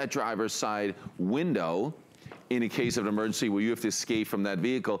break that driver's side window in a case of an emergency where you have to escape from that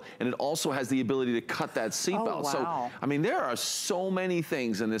vehicle. And it also has the ability to cut that seatbelt. Oh, wow. So, I mean, there are so many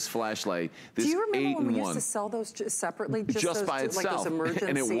things in this flashlight. This Do you remember when we 8-in-1. used to sell those separately? Just those, by itself. Like those emergency...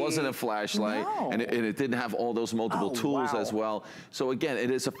 And it wasn't a flashlight. No. And it didn't have all those multiple tools as well. So again,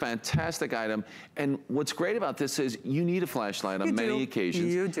 it is a fantastic item. And what's great about this is you need a flashlight on many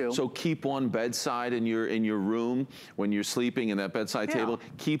occasions. You do. So keep one bedside in your room when you're sleeping in that bedside table.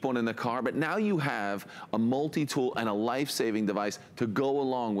 Keep one in the car. But now you have a multi-tool and a life-saving device to go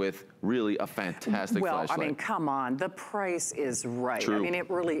along with really a fantastic flashlight. Well, I mean, come on, the price is right. True. I mean, it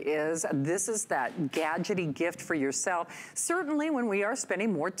really is. This is that gadgety gift for yourself. Certainly when we are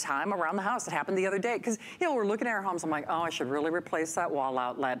spending more time around the house. It happened the other day, because, you know, we're looking at our homes, I'm like, oh, I should really replace that wall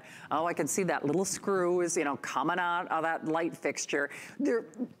outlet. Oh, I can see that little screw is, you know, coming out of that light fixture.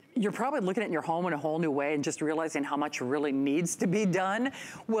 You're probably looking at your home in a whole new way and just realizing how much really needs to be done.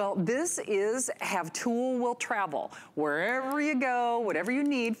 Well, this is Have Tool Will Travel. Wherever you go, whatever you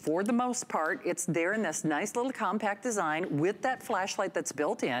need, for the most part, it's there in this nice little compact design with that flashlight that's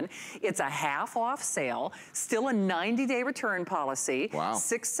built in. It's a half-off sale, still a 90-day return policy. Wow.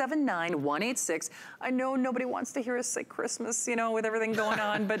 679-186. I know nobody wants to hear us say Christmas, you know, with everything going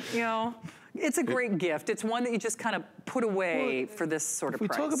on, but, you know, it's a great gift. It's one that you just kind of put away for this sort of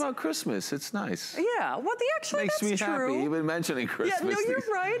price. We talk about Christmas. It's nice. Yeah, well, actually, makes that's me true. happy, even mentioning Christmas. Yeah, no, you're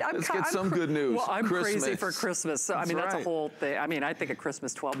right. Let's get some good news. Well, I'm Christmas. crazy for Christmas. So, I mean, that's a whole thing. I mean, I think of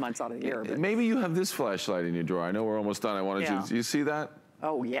Christmas 12 months out of the year. But. Maybe you have this flashlight in your drawer. I know we're almost done. I wanted you see that?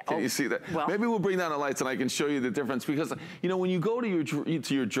 Oh, yeah. Can you see that? Well, maybe we'll bring down the lights and I can show you the difference, because, you know, when you go to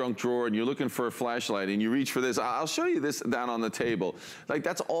your junk drawer and you're looking for a flashlight and you reach for this, I'll show you this down on the table. Like,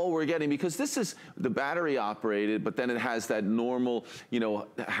 that's all we're getting, because this is the battery operated, but then it has that normal, you know,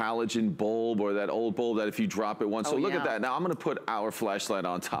 halogen bulb, or that old bulb that if you drop it once. So look at that. Now I'm going to put our flashlight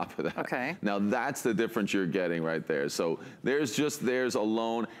on top of that. Okay. Now that's the difference you're getting right there. So there's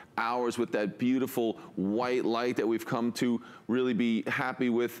alone. Ours with that beautiful white light that we've come to really be happy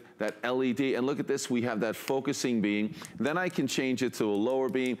with, that LED. And look at this, we have that focusing beam. Then I can change it to a lower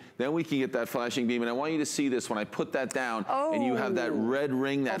beam. Then we can get that flashing beam. And I want you to see this when I put that down and you have that red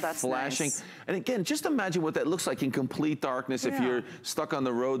ring, that flashing. Nice. And again, just imagine what that looks like in complete darkness if you're stuck on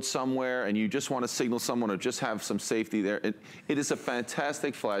the road somewhere and you just want to signal someone or just have some safety there. It is a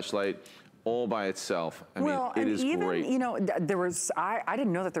fantastic flashlight. All by itself. I mean, it is great. You know, I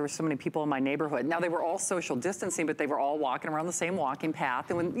didn't know that there were so many people in my neighborhood. Now, they were all social distancing, but they were all walking around the same walking path.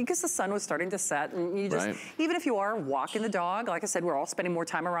 And because the sun was starting to set, and you just, even if you are walking the dog, like I said, we're all spending more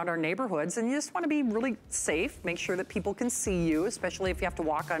time around our neighborhoods, and you just want to be really safe, make sure that people can see you, especially if you have to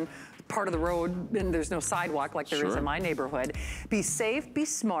walk on part of the road and there's no sidewalk like there is in my neighborhood. Be safe, be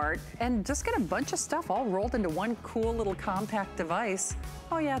smart, and just get a bunch of stuff all rolled into one cool little compact device.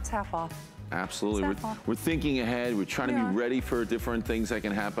 Oh yeah, it's half off. Absolutely. We're thinking ahead. We're trying to be ready for different things that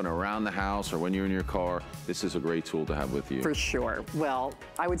can happen around the house or when you're in your car. This is a great tool to have with you. For sure. Well,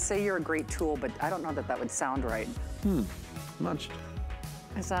 I would say you're a great tool, but I don't know that that would sound right. Much.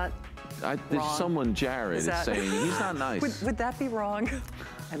 Is that there's someone, Jared, is saying he's not nice. Would that be wrong?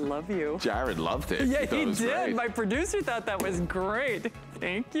 I love you. Jared loved it. Yeah, he did. Great. My producer thought that was great.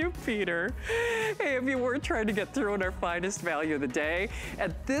 Thank you, Peter. Hey, if you were trying to get through on our finest value of the day,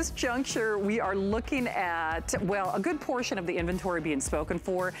 at this juncture, we are looking at, well, a good portion of the inventory being spoken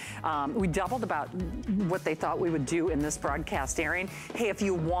for. We doubled about what they thought we would do in this broadcast airing. Hey, if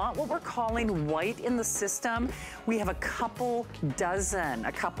you want what we're calling white in the system, we have a couple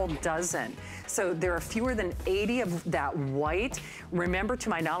dozen. So there are fewer than 80 of that white. Remember, to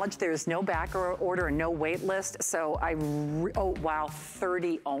my knowledge, there is no back order and no wait list. So oh wow,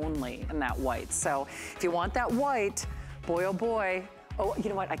 30 only in that white. So if you want that white, boy oh boy. Oh, you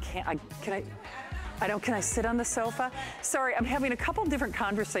know what? Can I sit on the sofa? Sorry, I'm having a couple different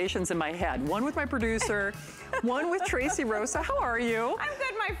conversations in my head. One with my producer, one with Tracy Rosa. How are you? I'm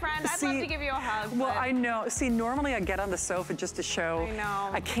good, my friend. I'd love to give you a hug. Well, I know. See, normally I get on the sofa just to show. I know.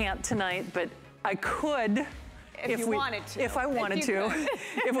 I can't tonight, but I could. If I wanted to.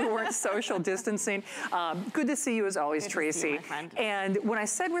 If we weren't social distancing. Good to see you as always, Tracy. To see you, my friend. And when I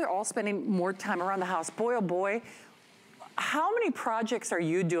said we're all spending more time around the house, boy oh boy, how many projects are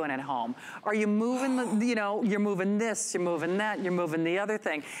you doing at home? Are you moving, you're moving this, you're moving that, you're moving the other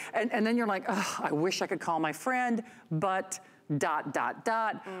thing. And then you're like, oh, I wish I could call my friend, but ...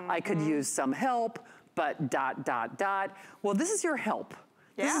 I could use some help, but ... Well, this is your help.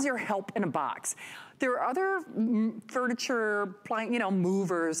 Yeah. This is your help in a box. There are other furniture,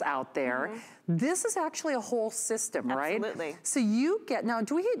 movers out there. This is actually a whole system, right? Absolutely. So you get, now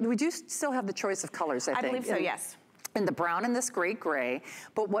do we do still have the choice of colors, I think? I believe so, yes. And the brown and this great gray.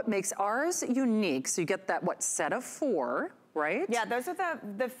 But what makes ours unique, so you get that, set of 4, right? Yeah, those are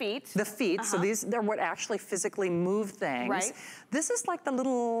the feet. The feet, so they're what actually physically move things. Right. This is like the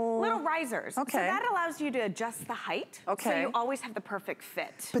little risers. Okay. So that allows you to adjust the height. Okay. So you always have the perfect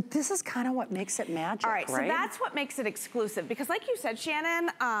fit. But this is kind of what makes it magic, right? So that's what makes it exclusive. Because like you said, Shannon,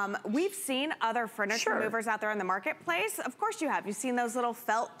 we've seen other furniture movers out there in the marketplace. Of course you have. You've seen those little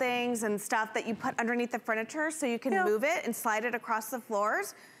felt things and stuff that you put underneath the furniture so you can move it and slide it across the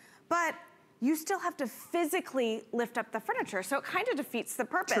floors. But you still have to physically lift up the furniture. So it kind of defeats the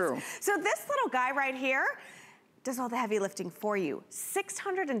purpose. True. So this little guy right here, does all the heavy lifting for you.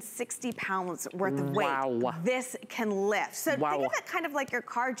 660 pounds worth of weight this can lift. So think of it kind of like your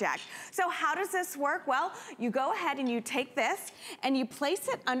car jack. So how does this work? Well, you go ahead and you take this and you place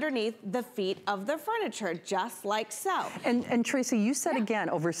it underneath the feet of the furniture, just like so. And Tracy, you said again,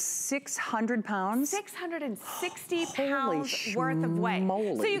 over 600 pounds? 660 pounds worth of weight.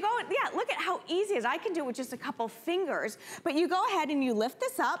 So you go, look at how easy it is. I can do it with just a couple fingers, but you go ahead and you lift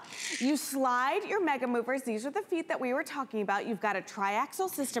this up, you slide your mega movers. These are the feet that we were talking about. You've got a triaxial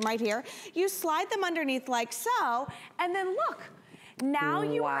system right here. You slide them underneath like so, and then look, now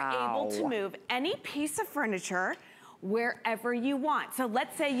you are able to move any piece of furniture wherever you want. So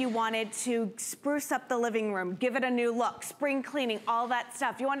let's say you wanted to spruce up the living room, give it a new look, spring cleaning, all that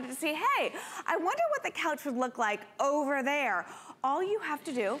stuff. You wanted to see, hey, I wonder what the couch would look like over there. All you have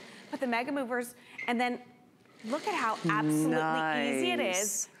to do, put the mega movers, and then look at how absolutely easy it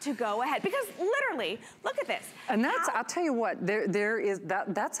is to go ahead. Because literally, look at this. And that's, I'll tell you what,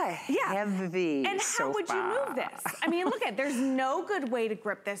 that's a heavy And how would you move this? I mean, look at, there's no good way to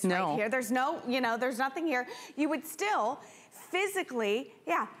grip this right here. There's no, there's nothing here. You would still physically,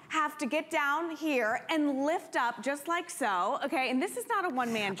 have to get down here and lift up just like so, okay? And this is not a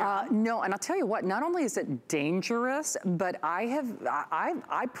one-man job. No, and I'll tell you what, not only is it dangerous, but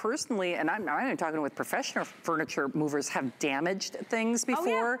I personally, and I'm not even talking with professional furniture movers, have damaged things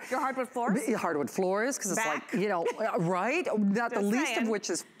before. Your hardwood floors? Hardwood floors, because it's like, right? Not the least of which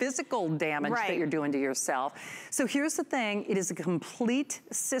is physical damage that you're doing to yourself. So here's the thing, it is a complete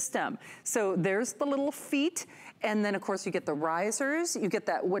system. So there's the little feet, and then of course you get the risers, you get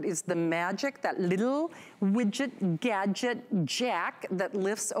that, what is the magic, that little widget gadget jack that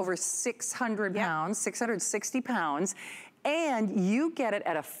lifts over 600 pounds, 660 pounds. And you get it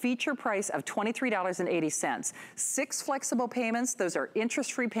at a feature price of $23.80. 6 flexible payments, those are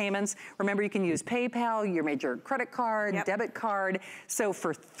interest-free payments. Remember, you can use PayPal, your major credit card, debit card. So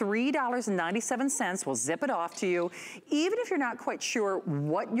for $3.97, we'll zip it off to you. Even if you're not quite sure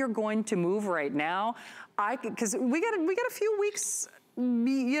what you're going to move right now, because we got a few weeks,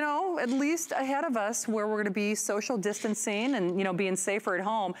 at least ahead of us where we're gonna be social distancing and, being safer at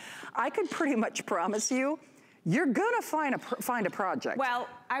home. I could pretty much promise you, you're gonna find a project. Well,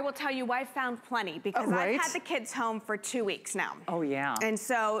 I will tell you, I found plenty because I've had the kids home for 2 weeks now. Oh yeah. And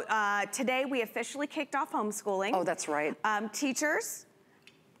so today we officially kicked off homeschooling. Oh, that's right. Teachers,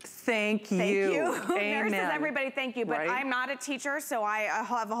 Thank you. Amen. Nurses, everybody, thank you. But I'm not a teacher, so I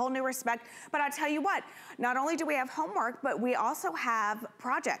have a whole new respect. But I'll tell you what, not only do we have homework, but we also have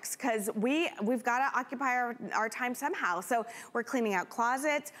projects because we've got to occupy our time somehow. So we're cleaning out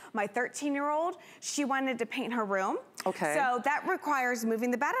closets. My 13-year-old, she wanted to paint her room. Okay. So that requires moving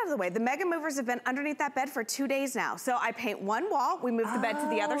the bed out of the way. The mega movers have been underneath that bed for 2 days now. So I paint one wall, we move the bed to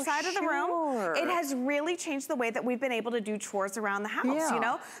the other side of the room. It has really changed the way that we've been able to do chores around the house,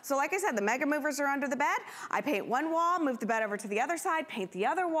 So like I said, the mega movers are under the bed. I paint one wall, move the bed over to the other side, paint the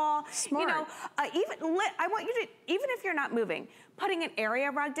other wall. Smart. I want you to, even if you're not moving, putting an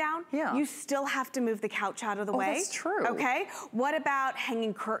area rug down, you still have to move the couch out of the way. That's true. Okay? What about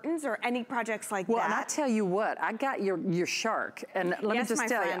hanging curtains or any projects like that? Well, and I tell you what, I got your shark, and let me just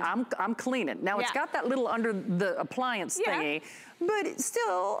tell you, I'm cleaning. Now, it's got that little under the appliance thingy, but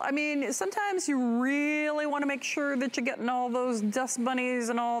still, I mean, sometimes you really want to make sure that you're getting all those dust bunnies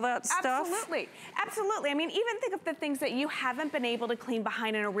and all that stuff. Absolutely. Absolutely. I mean, even think of the things that you haven't been able to clean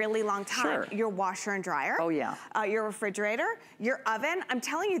behind in a really long time. Your washer and dryer. Oh, yeah. Your refrigerator, your oven. I'm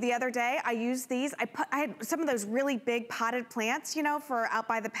telling you, the other day, I used these. I had some of those really big potted plants, for out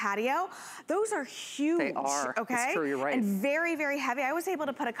by the patio. Those are huge. They are. Okay? It's true, you're right. And very, very heavy. I was able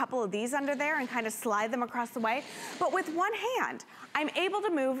to put a couple of these under there and kind of slide them across the way. But with one hand, I'm able to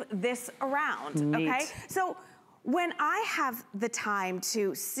move this around, okay? So when I have the time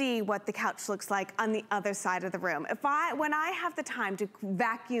to see what the couch looks like on the other side of the room, when I have the time to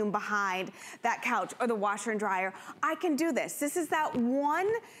vacuum behind that couch or the washer and dryer, I can do this. This is that one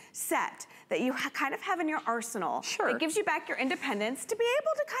set that you kind of have in your arsenal. It gives you back your independence to be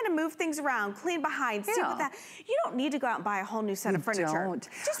able to kind of move things around, clean behind, see what that. You don't need to go out and buy a whole new set of furniture.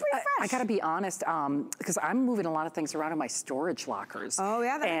 Just refresh. I gotta be honest, because I'm moving a lot of things around in my storage lockers. Oh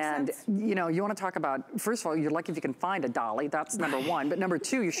yeah, that makes sense. And you want to talk about, first of all, you're lucky if you can find a dolly, that's number one. But number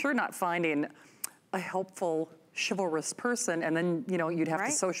two, you're sure not finding a helpful, chivalrous person, and then you'd have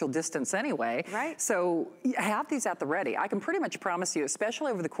to social distance anyway. So have these at the ready. I can pretty much promise you, especially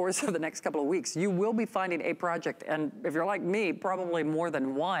over the course of the next couple of weeks, you will be finding a project, and if you're like me, probably more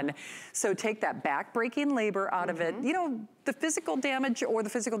than one. So take that back-breaking labor out of it. The physical damage or the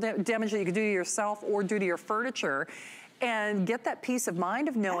physical damage that you can do to yourself or do to your furniture, and get that peace of mind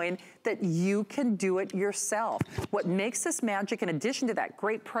of knowing that you can do it yourself. What makes this magic, in addition to that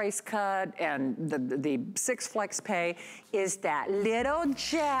great price cut and the 6 flex pay, is that little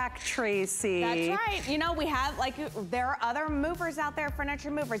jack, Tracy. That's right. You know, we have, like, there are other movers out there,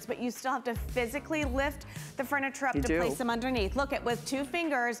 furniture movers, but you still have to physically lift the furniture up to place them underneath. Look, with 2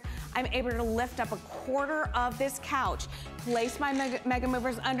 fingers, I'm able to lift up a quarter of this couch, place my mega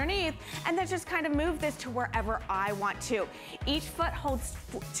movers underneath, and then just kind of move this to wherever I want to. Each foot holds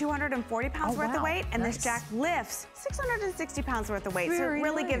 240 pounds worth of weight, and this jack lifts 660 pounds worth of weight. So it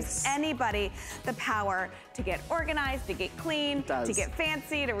really gives anybody the power to get organized, to get clean, to get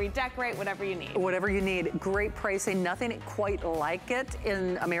fancy, to redecorate, whatever you need. Whatever you need. Great pricing. Nothing quite like it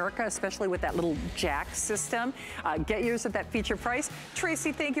in America, especially with that little jack system. Get yours at that feature price.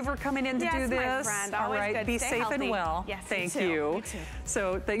 Tracy, thank you for coming in to do this. My friend. All right, good. Be Stay safe healthy. and well. Yes, thank you. You too.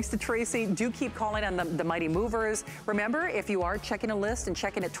 So thanks to Tracy. Do keep calling on the mighty movers. Remember, if you are checking a list and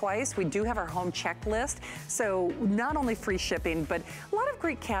checking it twice, we do have our home checklist. So not only free shipping, but a lot of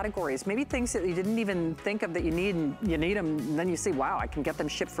great categories. Maybe things that you didn't even think of that you need, and you need them, and then you see, wow, I can get them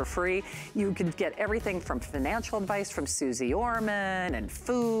shipped for free. You can get everything from financial advice from Susie Orman, and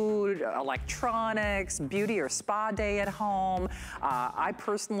food, electronics, beauty or spa day at home. I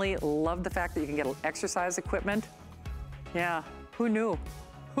personally love the fact that you can get exercise equipment. Yeah, who knew?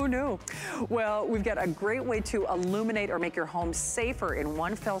 Who knew? Well, we've got a great way to illuminate or make your home safer in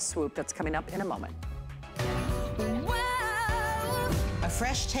one fell swoop that's coming up in a moment. A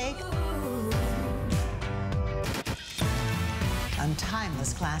fresh take on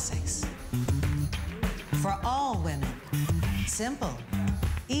timeless classics. For all women, simple,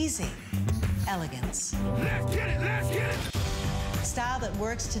 easy, elegance. Let's get it, let's get it! Style that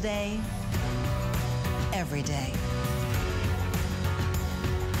works today, every day.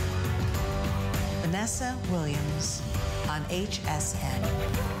 Vanessa Williams on HSN.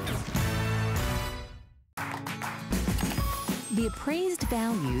 The appraised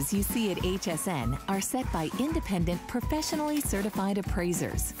values you see at HSN are set by independent, professionally certified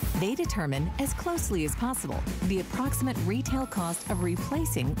appraisers. They determine, as closely as possible, the approximate retail cost of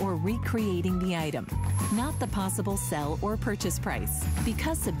replacing or recreating the item, not the possible sell or purchase price.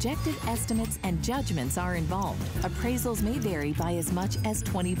 Because subjective estimates and judgments are involved, appraisals may vary by as much as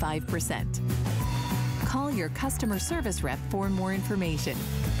 25%. Call your customer service rep for more information.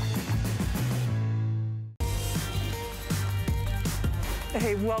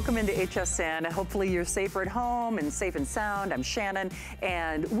 Hey, welcome into HSN. Hopefully you're safer at home and safe and sound. I'm Shannon,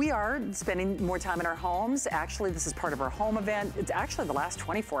 and we are spending more time in our homes. Actually, this is part of our home event. It's actually the last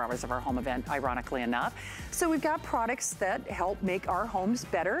 24 hours of our home event, ironically enough. So we've got products that help make our homes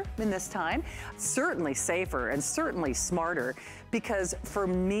better in this time, certainly safer and certainly smarter. Because for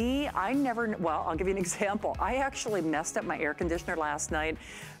me, well, I'll give you an example. I actually messed up my air conditioner last night.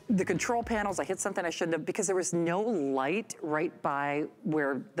 The control panels, I hit something I shouldn't have because there was no light right by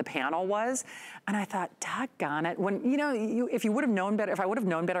where the panel was. And I thought, doggone it. When, if you would have known better, if I would have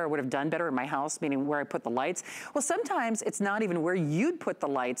known better, I would have done better in my house, meaning where I put the lights. Well, sometimes it's not even where you'd put the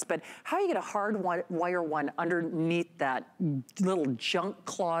lights, but how you get a hard wire one underneath that little junk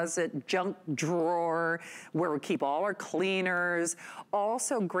closet, junk drawer, where we keep all our cleaners.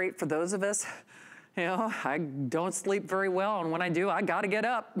 Also great for those of us, I don't sleep very well, and when I do, I gotta get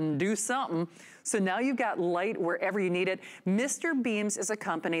up and do something. So now you've got light wherever you need it. Mr. Beams is a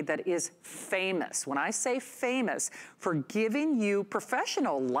company that is famous. When I say famous, for giving you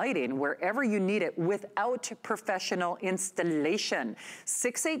professional lighting wherever you need it without professional installation.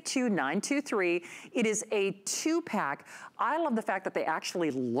 682-923. It is a 2-pack. I love the fact that they actually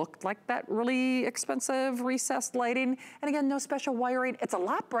looked like that really expensive recessed lighting. And again, no special wiring. It's a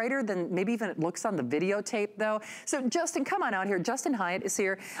lot brighter than maybe even it looks on the videotape though. So Justin, come on out here. Justin Hyatt is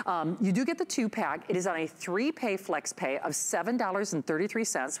here. You do get the 2-pack. It is on a 3-pay flex pay of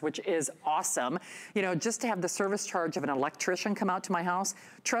 $7.33, which is awesome. Just to have the service charge of an electrician come out to my house,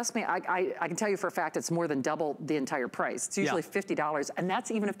 trust me, I can tell you for a fact it's more than double the entire price. It's usually $50, and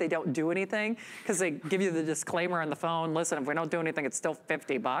that's even if they don't do anything, because they give you the disclaimer on the phone, listen, if we don't do anything, it's still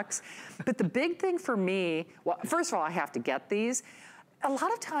 $50. But the big thing for me, well, first of all, I have to get these. A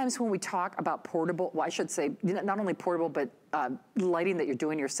lot of times when we talk about portable, well, I should say, not only portable, but lighting that you're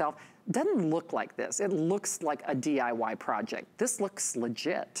doing yourself, doesn't look like this. It looks like a DIY project. This looks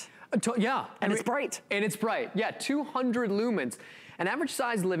legit. Yeah. And it's bright. And it's bright. Yeah, 200 lumens. An average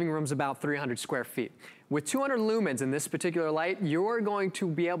size living room is about 300 square feet. With 200 lumens in this particular light, you're going to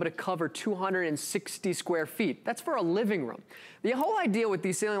be able to cover 260 square feet. That's for a living room. The whole idea with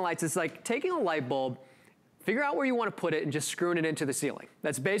these ceiling lights is like taking a light bulb, figure out where you want to put it, and just screwing it into the ceiling.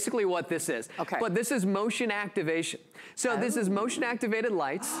 That's basically what this is. Okay. But this is motion activation. So this is motion activated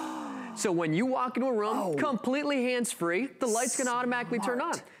lights. So when you walk into a room, completely hands-free, the light's gonna automatically turn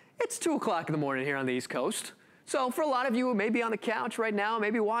on. It's 2 o'clock in the morning here on the East Coast. So for a lot of you who may be on the couch right now,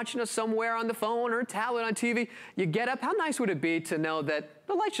 maybe watching us somewhere on the phone or a tablet on TV, you get up, how nice would it be to know that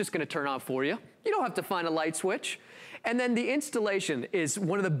the light's just gonna turn on for you? You don't have to find a light switch. And then the installation is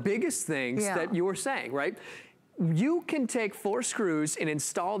one of the biggest things that you were saying, right? You can take 4 screws and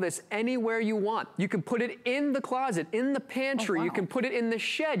install this anywhere you want. You can put it in the closet, in the pantry, you can put it in the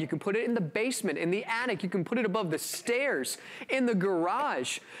shed, you can put it in the basement, in the attic, you can put it above the stairs, in the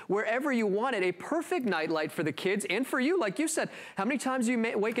garage, wherever you want it. A perfect night light for the kids and for you. Like you said, how many times are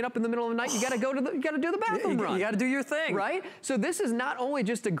you waking up in the middle of the night, you gotta go to the, you gotta do the bathroom run. You gotta do your thing. Right? So this is not only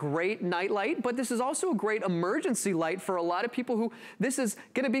just a great night light, but this is also a great emergency light for a lot of people who, this is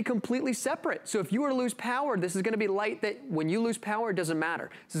gonna be completely separate. So if you were to lose power, this is gonna be light that when you lose power, it doesn't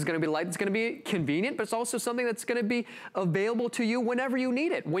matter. This is gonna be light that's gonna be convenient, but it's also something that's gonna be available to you whenever you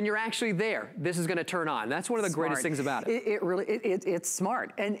need it. When you're actually there, this is gonna turn on. That's one of the greatest things about it. It's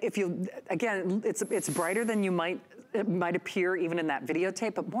smart. And if you, again, it's brighter than it might appear even in that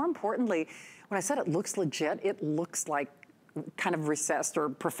videotape, but more importantly, when I said it looks legit, it looks like kind of recessed or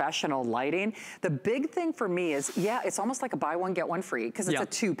professional lighting. The big thing for me is, it's almost like a buy one, get one free, because it's a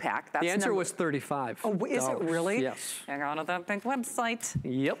 2-pack. The answer was $35. Oh, is it really? Yes. Hang on to that big website.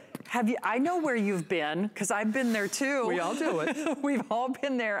 Yep. I know where you've been, because I've been there too. We all do it. We've all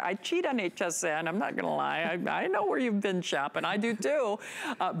been there. I cheat on HSN, I'm not gonna lie. I know where you've been shopping, I do too.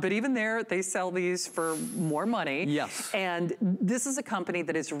 But even there, they sell these for more money. Yes. And this is a company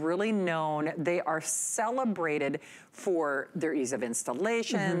that is really known. They are celebrated for their ease of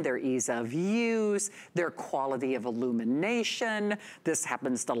installation, their ease of use, their quality of illumination. This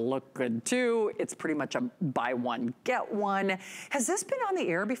happens to look good too. It's pretty much a buy one, get one. Has this been on the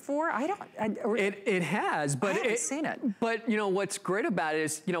air before? It has, but I haven't seen it. But you know, what's great about it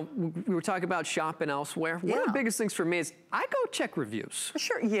is, you know, we were talking about shopping elsewhere. One of the biggest things for me is I go check reviews.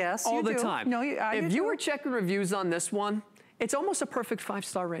 Sure, yes, all you the do. time. No, if you were checking reviews on this one, it's almost a perfect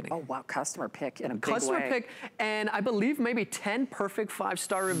 5-star rating. Oh wow, customer pick in a big way. Customer pick, and I believe maybe 10 perfect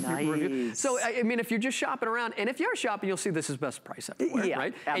 5-star reviews. So I mean, if you're just shopping around, and if you're shopping, you'll see this is best price everywhere,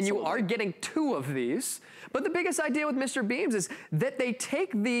 right? Absolutely. And you are getting 2 of these. But the biggest idea with Mr. Beams is that they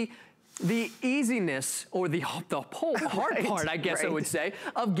take the easiness, or the hard part, I guess I would say,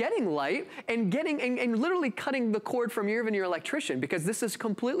 of getting light and and literally cutting the cord from even your electrician, because this is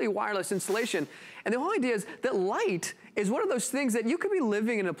completely wireless installation. And the whole idea is that light is one of those things that you could be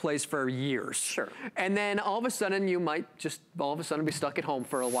living in a place for years. Sure. And then all of a sudden you might just be stuck at home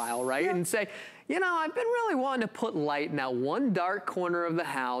for a while, right? And say, you know, I've been really wanting to put light in that one dark corner of the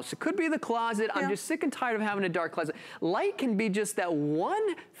house. It could be the closet. I'm just sick and tired of having a dark closet. Light can be just that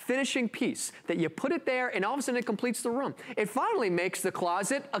one finishing piece that you put it there, and all of a sudden it completes the room. It finally makes the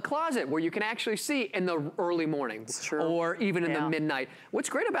closet a closet where you can actually see in the early morning or even in the midnight. What's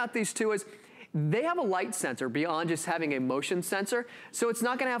great about these two is they have a light sensor beyond just having a motion sensor, so it's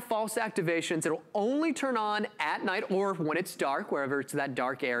not gonna have false activations. It'll only turn on at night or when it's dark, wherever it's that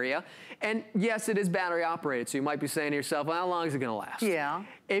dark area. And yes, it is battery operated, so you might be saying to yourself, well, how long is it gonna last? Yeah.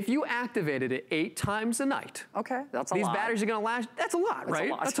 If you activated it 8 times a night, that's a lot. These batteries are gonna last, that's a lot,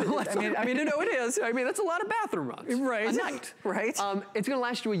 right? That's a lot. I mean, no, it is. I mean, that's a lot of bathroom runs a night. Right. It's gonna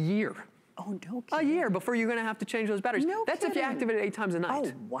last you a year. Oh, no A kidding. year before you're gonna have to change those batteries. No That's kidding. if you activate it 8 times a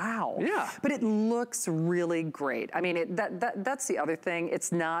night. Oh, wow. Yeah. But it looks really great. I mean, that's the other thing.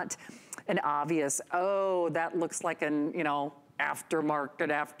 It's not an obvious, oh, that looks like an, you know, aftermarket,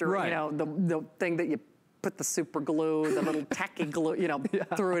 you know, the thing that you put the super glue, the little tacky glue, you know,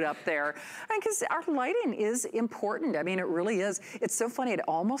 threw it up there. Because our lighting is important. I mean, it really is. It's so funny. It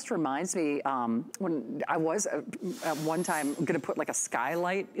almost reminds me when I was at one time going to put like a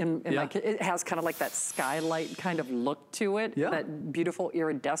skylight in my kitchen. It has kind of like that skylight kind of look to it, that beautiful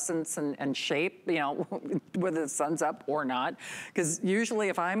iridescence and shape, you know, whether the sun's up or not. Because usually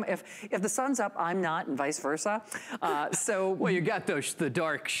if the sun's up, I'm not, and vice versa. Well, you got the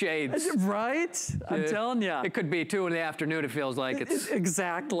dark shades. Right? I'm telling you. It could be 2 in the afternoon, it feels like. It's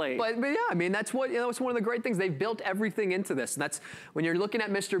exactly. But yeah, I mean, that's what, you know, it's one of the great things. They've built everything into this. And that's when you're looking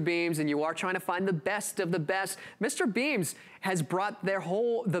at Mr. Beams and you are trying to find the best of the best. Mr. Beams has brought the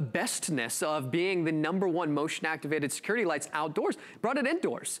bestness of being the #1 motion activated security lights outdoors, brought it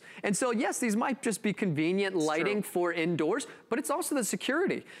indoors. And so yes, these might just be convenient lighting for indoors, but it's also the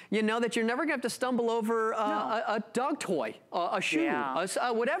security. You know that you're never gonna have to stumble over a dog toy, a shoe,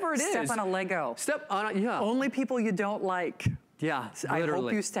 whatever it is. Step on a Lego. Step on a, Only people you don't like. Yeah, I literally.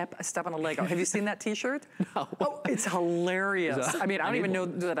 hope you step on a Lego. Have you seen that T-shirt? No. Oh, it's hilarious. I mean, I don't even know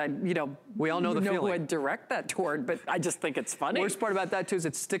that we all know the feeling. who I'd direct that toward, but I just think it's funny. Worst part about that too is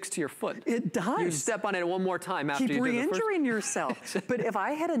it sticks to your foot. It does. You step on it one more time after Keep you do the first. re-injuring yourself. But if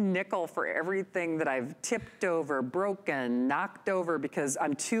I had a nickel for everything that I've tipped over, broken, knocked over because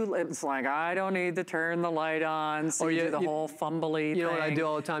I'm too, it's like, I don't need to turn the light on, so you do the whole fumbly thing. You know what I do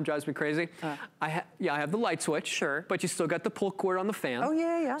all the time, drives me crazy? I have the light switch. Sure. But you still got the pull cord on the fan. Oh,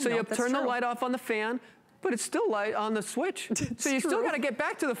 yeah. So no, you turn the light off on the fan, but it's still light on the switch. So you still got to get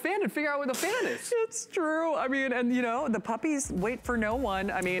back to the fan and figure out where the fan is. It's true. I mean, and you know, the puppies wait for no one.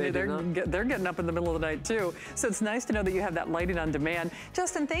 I mean, they're getting up in the middle of the night too. So it's nice to know that you have that lighting on demand.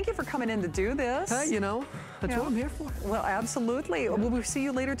 Justin, thank you for coming in to do this. Hey, you know, that's what I'm here for. Well, absolutely. Will we see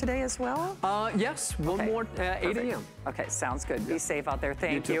you later today as well? Yes, one more 8 a.m. Okay, sounds good. Be safe out there.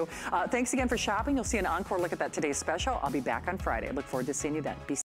 Thank you. Thanks again for shopping. You'll see an encore look at that today's special. I'll be back on Friday. I look forward to seeing you then. Be